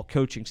basketball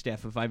coaching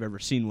staff, if I've ever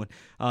seen one.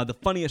 The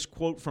funniest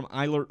quote from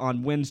Eilert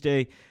on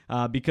Wednesday,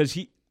 because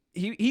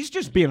he's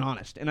just being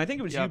honest. And I think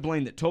it was you,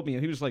 Blaine, that told me.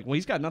 He was like, well,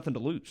 he's got nothing to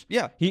lose.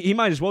 Yeah. He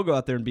might as well go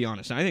out there and be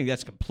honest. And I think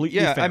that's completely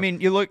fair. I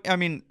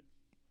mean,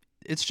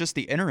 it's just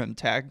the interim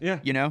tag. Yeah.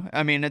 You know?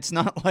 I mean, it's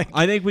not like...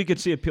 I think we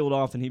could see it peeled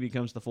off and he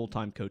becomes the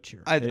full-time coach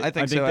here. I think so, they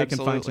absolutely.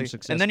 can find some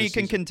success. And then he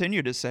can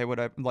continue to say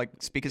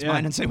speak his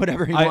mind and say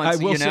whatever he wants,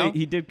 I will say,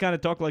 he did kind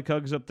of talk like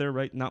Hugs up there,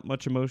 right? Not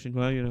much emotion.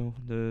 Well, you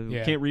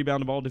know, can't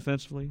rebound the ball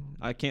defensively.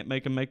 I can't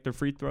make them make their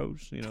free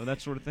throws, you know,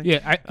 that sort of thing.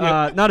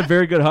 Not a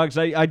very good Hugs.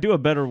 I do a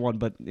better one,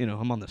 but, you know,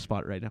 I'm on the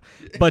spot right now.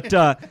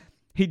 But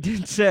he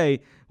did say,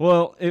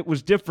 well, it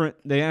was different.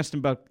 They asked him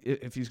about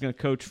if he's going to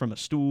coach from a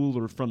stool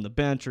or from the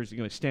bench or is he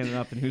going to stand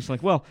up, and he was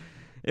like, well,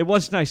 it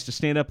was nice to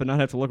stand up and not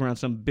have to look around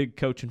some big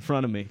coach in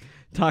front of me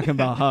talking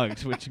about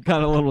Hugs, which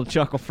got a little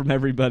chuckle from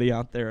everybody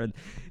out there. And,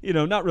 you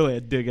know, not really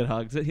a dig at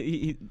Hugs.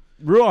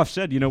 Ruoff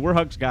said, you know, we're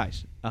Hugs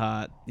guys.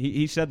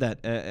 He said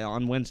that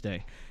on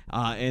Wednesday.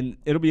 And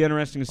it'll be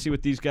interesting to see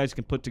what these guys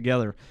can put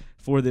together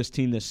for this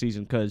team this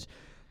season, because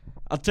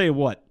I'll tell you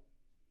what,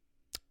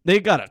 they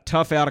got a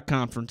tough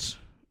out-of-conference.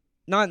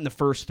 Not in the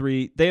first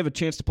 3. They have a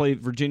chance to play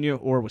Virginia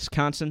or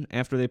Wisconsin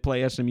after they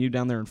play SMU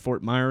down there in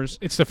Fort Myers.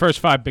 It's the first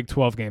 5 Big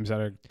 12 games that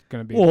are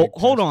going to be. Well,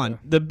 hold on.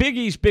 The Big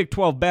East Big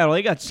 12 battle,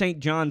 they got St.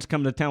 John's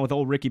coming to town with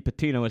old Ricky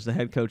Pitino as the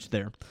head coach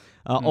there.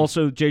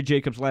 Also, Jay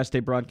Jacobs, last day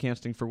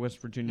broadcasting for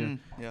West Virginia.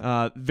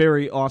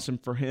 Very awesome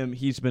for him.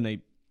 He's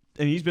been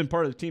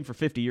part of the team for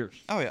 50 years.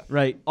 Oh, yeah.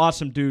 Right.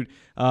 Awesome dude.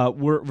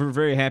 We're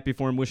very happy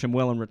for him. Wish him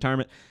well in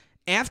retirement.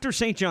 After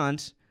St.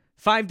 John's,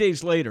 5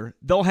 days later,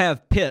 they'll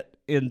have Pitt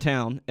in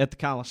town at the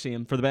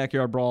Coliseum for the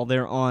backyard brawl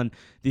there on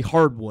the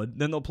hardwood.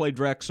 Then they'll play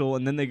Drexel,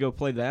 and then they go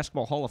play the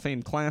Basketball Hall of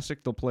Fame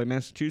Classic. They'll play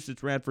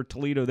Massachusetts, Radford,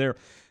 Toledo there.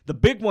 The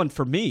big one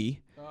for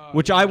me,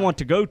 which I want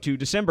to go to,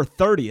 December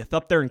 30th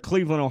up there in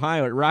Cleveland,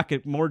 Ohio at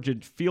Rocket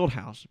Mortgage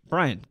Fieldhouse.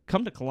 Brian,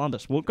 come to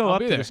Columbus. We'll go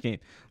up to this game.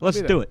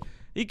 Let's do it.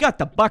 You got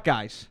the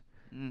Buckeyes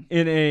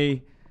in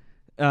a,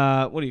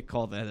 what do you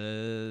call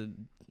that?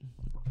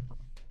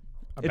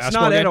 It's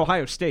not at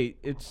Ohio State.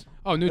 It's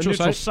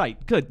neutral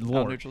site. Good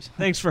Lord.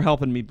 Thanks for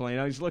helping me, Blaine.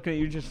 I was looking at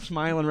you just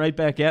smiling right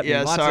back at me.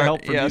 Lots of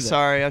help from you.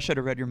 Sorry. I should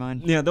have read your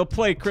mind. Yeah, they'll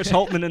play Chris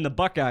Holtman and the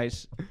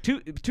Buckeyes. Too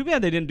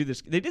bad they didn't do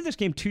this. They did this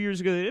game 2 years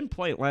ago. They didn't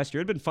play it last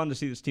year. It would have been fun to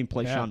see this team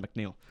play Sean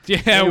McNeil.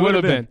 Yeah, it would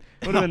have been.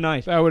 Would have been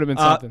nice. That would have been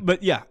something.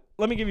 But, yeah,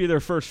 let me give you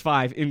their first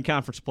 5 in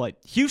conference play.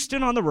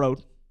 Houston on the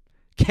road.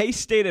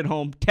 K-State at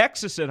home.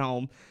 Texas at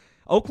home.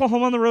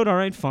 Oklahoma on the road. All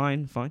right,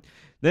 fine.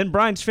 Then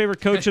Brian's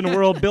favorite coach in the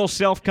world, Bill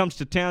Self, comes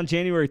to town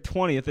January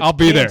 20th. I'll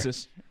be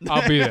Kansas. There.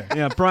 I'll be there.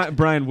 Yeah,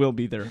 Brian will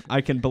be there.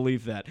 I can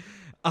believe that.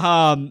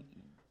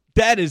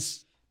 That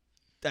is,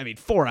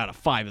 4 out of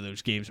 5 of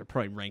those games are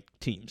probably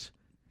ranked teams.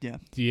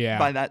 Yeah.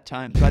 By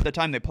the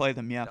time they play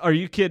them, yeah. Are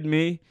you kidding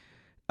me?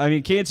 I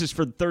mean, Kansas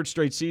for the third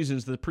straight season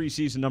is the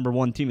preseason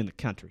 #1 team in the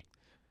country.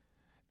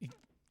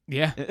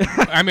 Yeah.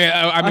 I mean,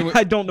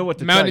 I don't know what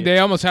to tell you. They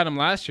almost had them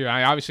last year.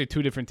 Obviously,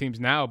 two different teams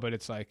now, but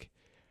it's like,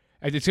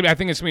 I think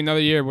it's gonna be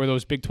another year where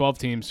those Big 12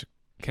 teams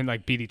can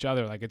like beat each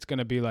other. Like it's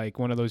gonna be like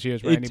one of those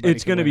years where anybody.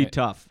 It's gonna be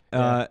tough.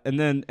 Yeah. And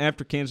then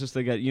after Kansas,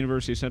 they got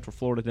University of Central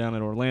Florida down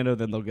in Orlando.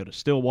 Then they'll go to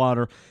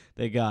Stillwater.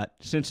 They got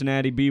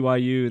Cincinnati,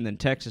 BYU, and then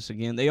Texas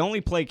again. They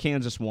only play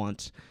Kansas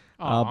once.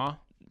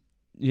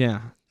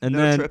 Yeah, and no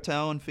then trip to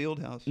Allen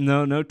Fieldhouse.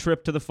 No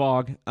trip to the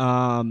Fog.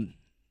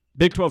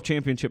 Big 12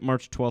 championship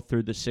March 12th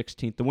through the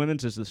 16th. The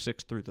women's is the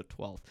 6th through the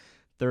 12th.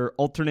 They're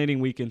alternating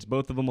weekends.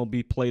 Both of them will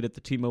be played at the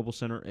T-Mobile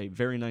Center, a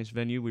very nice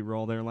venue. We were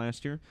all there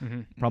last year.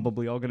 Mm-hmm.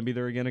 Probably all going to be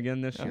there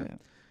again this year. Yeah.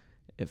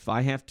 If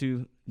I have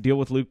to deal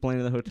with Luke playing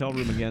in the hotel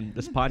room again,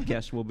 this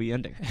podcast will be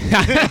ending.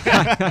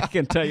 I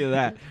can tell you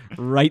that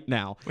right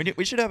now.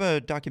 We should have a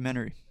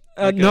documentary.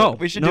 No,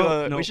 we should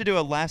do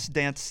a Last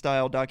Dance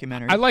style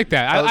documentary. I like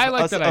that. I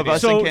like that idea.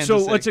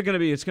 So what's it going to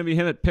be? It's going to be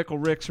him at Pickle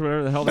Rick's,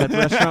 whatever the hell that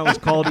restaurant was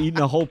called, eating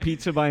a whole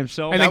pizza by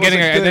himself. And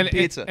then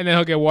pizza. And then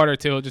he'll get water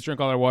too. He'll just drink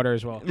all their water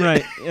as well.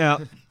 Right.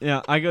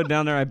 Yeah. I go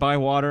down there, I buy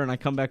water, and I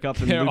come back up,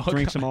 and Luke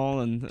drinks them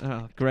all.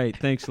 And great,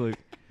 thanks, Luke.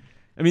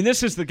 I mean,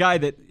 this is the guy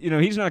that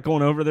he's not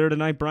going over there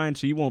tonight, Brian,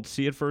 so you won't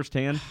see it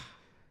firsthand.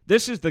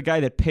 This is the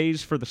guy that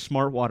pays for the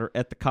smart water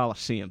at the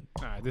Coliseum.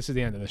 All right, this is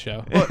the end of the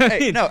show. Well,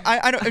 hey, no,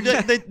 I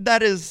don't.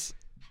 That is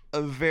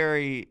a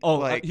very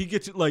he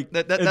gets it like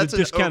that's at a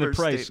discounted an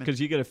price because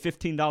you get a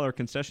 $15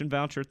 concession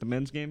voucher at the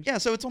men's games. Yeah,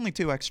 so it's only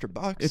 $2 extra.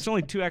 It's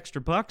only $2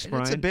 extra, Brian.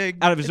 It's a big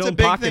out of his own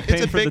pocket.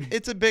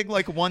 It's a big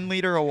like 1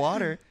 liter of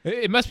water.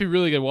 It must be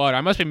really good water.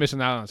 I must be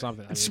missing out on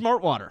something. It's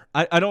smart water.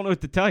 I don't know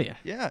what to tell you.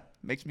 Yeah,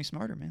 makes me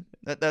smarter, man.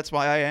 That's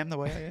why I am the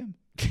way I am.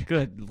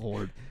 Good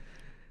Lord.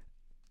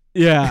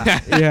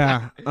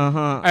 Yeah.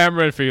 I am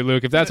ready for you,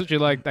 Luke. If that's what you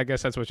like, I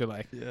guess that's what you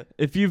like. Yeah.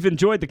 If you've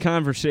enjoyed the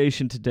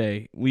conversation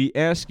today, we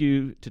ask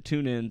you to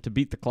tune in to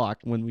Beat the Clock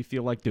when we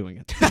feel like doing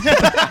it.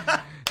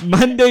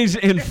 Mondays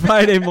and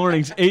Friday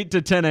mornings, 8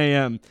 to 10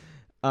 a.m.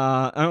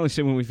 I only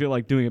say when we feel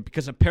like doing it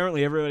because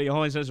apparently everybody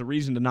always has a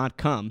reason to not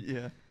come.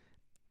 Yeah.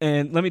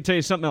 And let me tell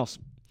you something else.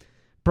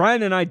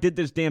 Brian and I did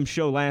this damn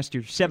show last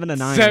year, 7 to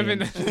 9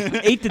 7 8 to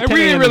 10 a.m. We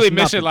didn't really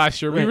miss it last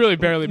year. Right. We really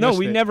barely missed it. No,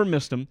 we never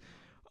missed them.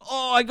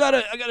 Oh, I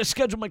gotta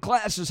schedule my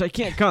classes. I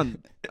can't come.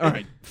 All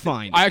right,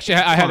 fine. I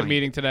had a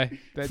meeting today.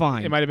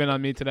 Fine. It might have been on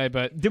me today,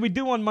 but did we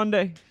do one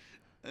Monday?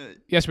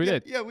 Yes, we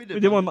did. Yeah, we did. We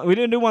did one. We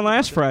didn't do one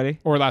last Friday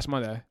Or last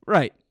Monday.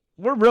 Right.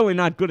 We're really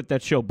not good at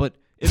that show, but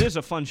it is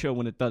a fun show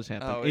when it does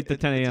happen. 8 to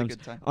 10 a.m.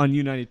 on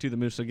U92 The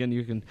Moose. Again,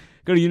 you can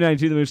go to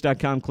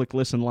U92themoose.com, click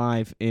Listen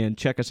Live, and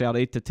check us out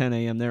 8 to 10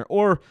 a.m. there.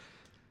 Or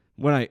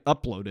when I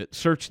upload it,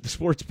 search the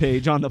sports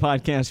page on the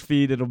podcast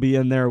feed. It'll be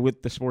in there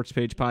with the sports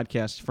page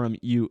podcast from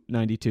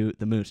U92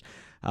 The Moose.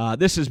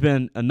 This has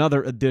been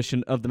another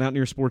edition of the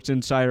Mountaineer Sports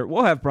Insider.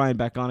 We'll have Brian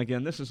back on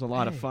again. This is a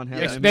lot of fun.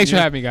 Thanks for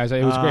having me, guys.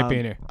 It was great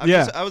being here.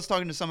 I was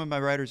talking to some of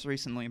my writers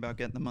recently about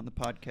getting them on the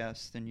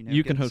podcast, and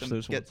you can host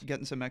those ones.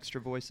 Getting some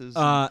extra voices.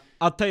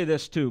 I'll tell you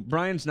this too.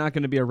 Brian's not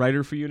going to be a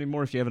writer for you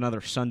anymore if you have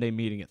another Sunday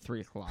meeting at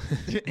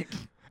 3:00.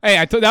 Hey,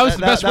 that was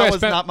the best way I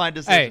spent. That was not my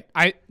decision.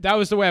 Hey, that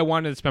was the way I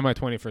wanted to spend my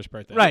 21st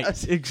birthday.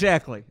 Right,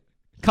 exactly.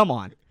 Come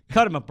on,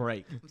 cut him a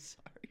break. I'm sorry.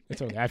 It's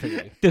okay. I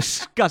figured it.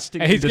 Disgusting.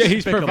 Hey,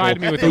 he's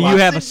provided me with that a lot. you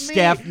have a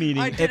staff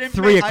meeting at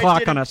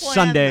 3:00 on a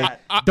Sunday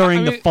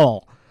during the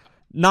fall.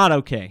 Not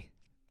okay.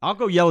 I'll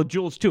go yell at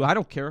Jules too. I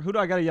don't care. Who do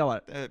I got to yell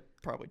at?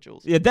 Probably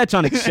Jules. Yeah, that's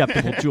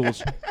unacceptable,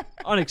 Jules.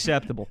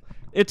 Unacceptable.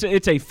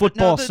 It's a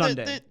football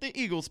Sunday. The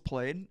Eagles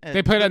played.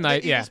 They played at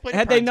night. Yeah.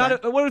 Had they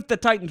not? What if the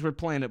Titans were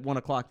playing at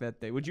 1:00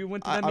 that day? Would you have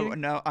went to that meeting?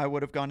 No, I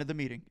would have gone to the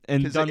meeting.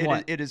 And done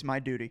what? It is my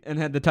duty. And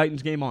had the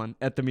Titans game on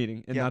at the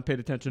meeting and not paid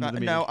attention to the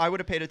meeting. No, I would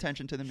have paid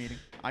attention to the meeting.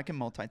 I can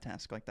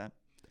multitask like that.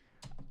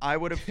 I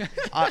would have.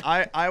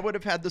 I would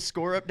have had the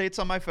score updates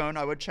on my phone.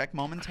 I would check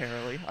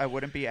momentarily. I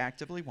wouldn't be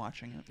actively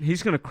watching it.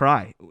 He's gonna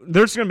cry.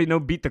 There's gonna be no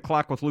Beat the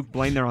Clock with Luke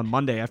Blaine there on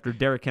Monday after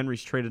Derrick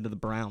Henry's traded to the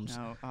Browns.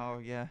 No. Oh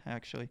yeah,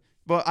 actually.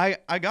 Well,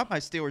 I got my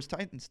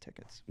Steelers-Titans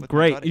tickets.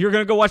 Great. You're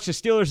going to go watch the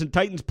Steelers and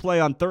Titans play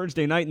on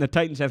Thursday night, and the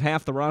Titans have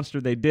half the roster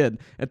they did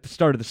at the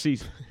start of the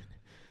season.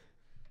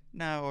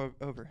 No,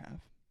 over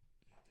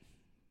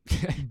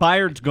half.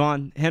 Byard's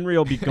gone. Henry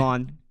will be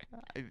gone.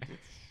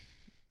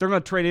 They're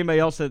going to trade anybody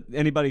else that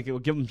anybody will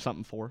give them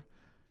something for.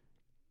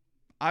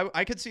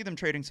 I could see them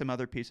trading some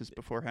other pieces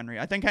before Henry.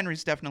 I think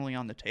Henry's definitely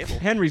on the table.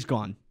 Henry's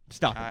gone.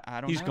 Stop it. I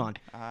don't He's know. gone.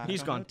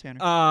 He's gone.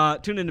 Tanner.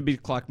 Tune in to Beat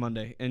the Clock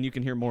Monday, and you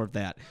can hear more of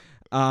that.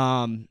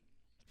 I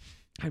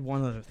had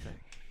one other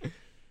thing.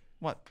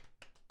 What?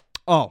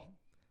 Oh,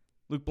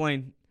 Luke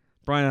Blaine,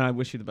 Brian and I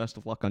wish you the best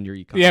of luck on your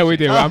econ. Yeah, we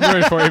do. I'm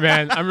rooting for you,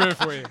 man. I'm rooting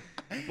for you.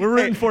 We're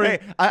rooting for you.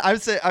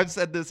 I've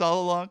said this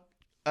all along.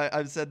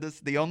 I've said this.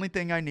 The only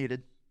thing I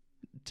needed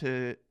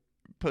to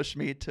push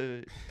me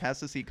to pass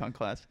this econ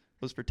class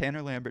was for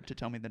Tanner Lambert to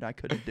tell me that I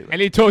couldn't do it.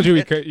 And he told you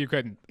you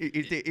couldn't.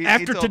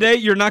 After today,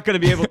 you're not going to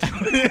be able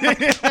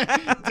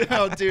to.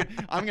 Oh, dude,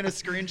 I'm gonna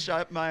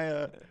screenshot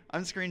my.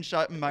 I'm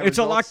screenshotting my. It's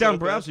a results lockdown so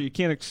browser. You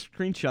can't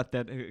screenshot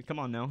that. Come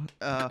on now.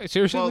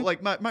 Seriously? Well,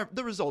 like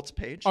the results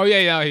page. Oh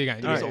yeah, you got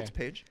it. The results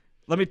page.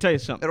 Let me tell you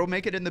something. It'll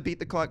make it in the Beat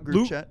the Clock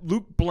group chat.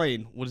 Luke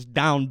Blaine was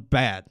down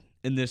bad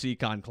in this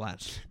econ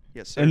class.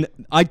 Yes, sir. And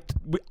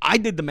I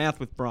did the math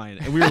with Brian,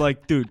 and we were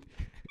like, dude,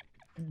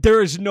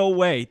 there is no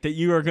way that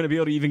you are going to be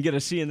able to even get a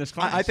C in this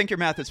class. I think your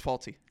math is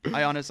faulty.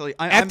 I honestly.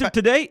 After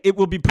today, it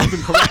will be proven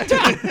correct.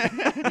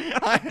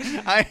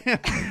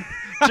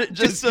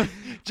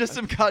 Just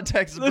some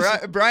context.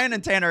 Brian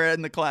and Tanner are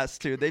in the class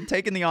too. They've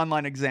taken the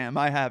online exam.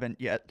 I haven't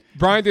yet.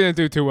 Brian didn't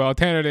do too well.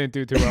 Tanner didn't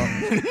do too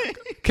well.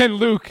 Can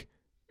Luke,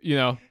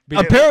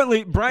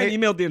 Apparently, Brian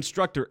emailed the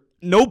instructor.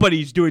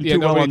 Nobody's doing too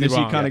well on this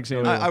econ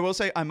exam. I will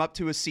say I'm up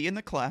to a C in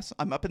the class.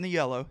 I'm up in the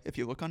yellow. If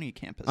you look on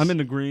eCampus, I'm in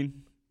the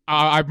green.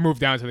 I've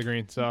moved down to the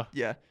green. So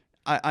yeah,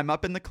 I'm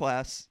up in the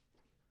class.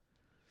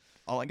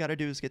 All I got to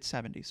do is get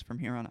 70s from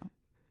here on out.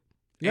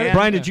 Yeah,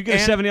 Brian, did you get a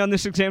 70 on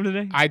this exam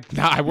today?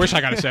 I wish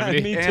I got a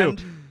 70. Me too.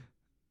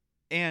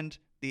 And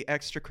the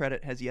extra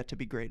credit has yet to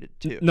be graded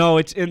too. No,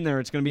 it's in there.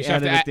 It's going to be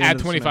added at the end of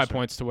the 25 semester.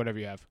 points to whatever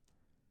you have.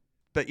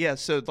 But yeah,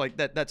 so like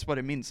that's what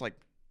it means. Like,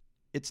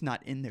 it's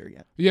not in there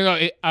yet.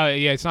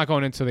 It's not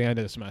going into the end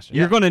of the semester.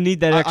 You're going to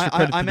need that extra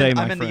credit today,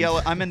 my friend.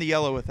 I'm in the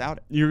yellow without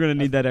it. You're going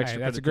to need that extra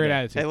credit. That's a great today.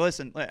 attitude. Hey,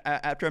 listen.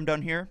 After I'm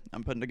done here,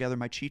 I'm putting together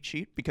my cheat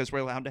sheet because we're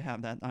allowed to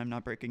have that. I'm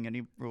not breaking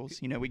any rules.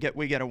 We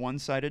get a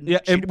one-sided. Yeah,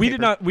 sheet and of we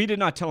paper. did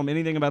not tell him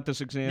anything about this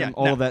exam. Yeah,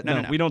 all of that.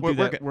 No, We don't do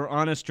that. good. We're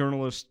honest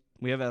journalists.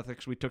 We have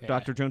ethics. We took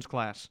Dr. Jones'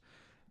 class.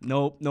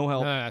 No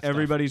help. that's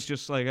Everybody's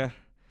just like okay.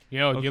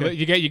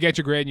 you get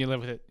your grade and you live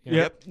with it.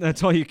 Yep,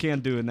 that's all you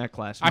can do in that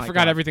class. I My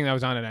forgot God. everything that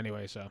was on it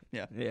anyway. So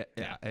Yeah.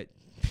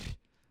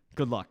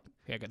 Good luck.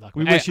 yeah, good luck.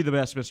 We wish you the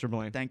best, Mr.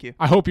 Blaine. Thank you.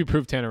 I hope you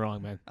prove Tanner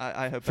wrong, man.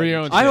 I hope For your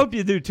own I sake. hope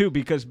you do too,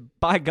 because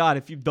by God,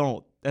 if you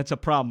don't, that's a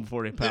problem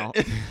for you, pal.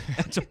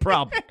 That's a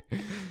problem.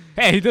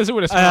 Hey, he does it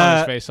with a smile on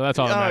his face, so that's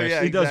all that matters.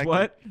 yeah. He does exactly.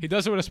 what? He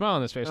does it with a smile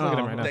on his face. Look at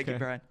him right now. Thank you,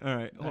 Brian. All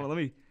right, hold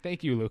on.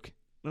 Thank you, Luke.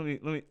 Let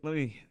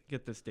me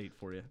get this date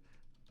for you.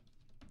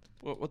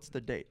 What's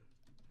the date?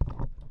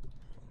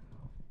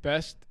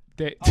 Best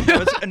date.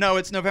 No,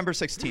 it's November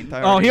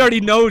 16th. He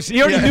already knows.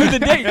 He already knew the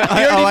date.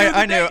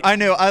 I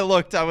knew. I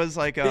looked. I was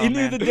like, He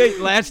knew the date.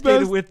 Last day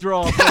to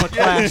withdraw from a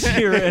class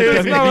here.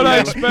 It's not what I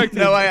expected.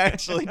 No, I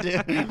actually do.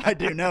 I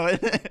do know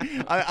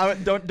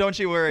it. Don't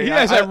you worry. He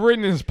has that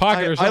written in his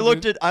pocket or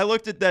something. I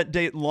looked at that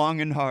date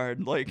long and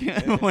hard, like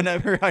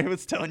whenever I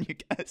was telling you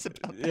guys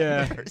about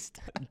that first.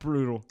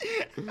 Brutal.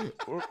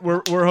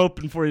 We're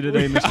hoping for you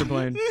today, Mr.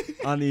 Blaine,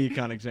 on the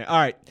econ exam. All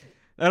right.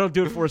 That'll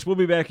do it for us. We'll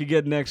be back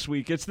again next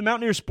week. It's the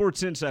Mountaineer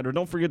Sports Insider.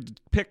 Don't forget to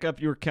pick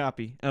up your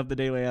copy of the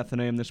Daily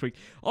Athenaeum this week.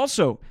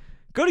 Also,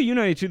 go to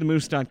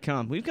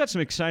united2themoose.com. We've got some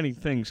exciting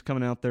things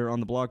coming out there on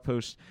the blog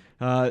post.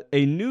 A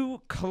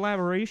new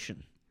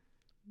collaboration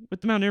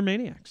with the Mountaineer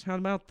Maniacs. How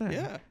about that?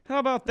 Yeah. How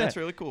about that? That's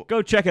really cool.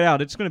 Go check it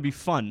out. It's going to be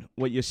fun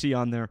what you see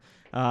on there.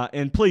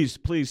 And please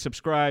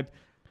subscribe.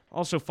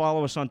 Also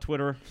follow us on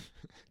Twitter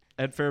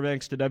at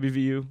Fairbanks to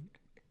WVU.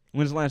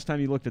 When's the last time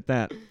you looked at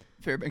that?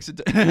 Fairbanks.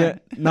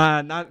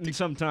 Not in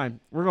some time.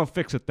 We're going to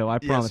fix it, though, I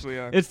promise. Yes, we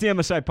are. It's the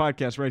MSI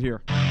Podcast right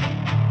here.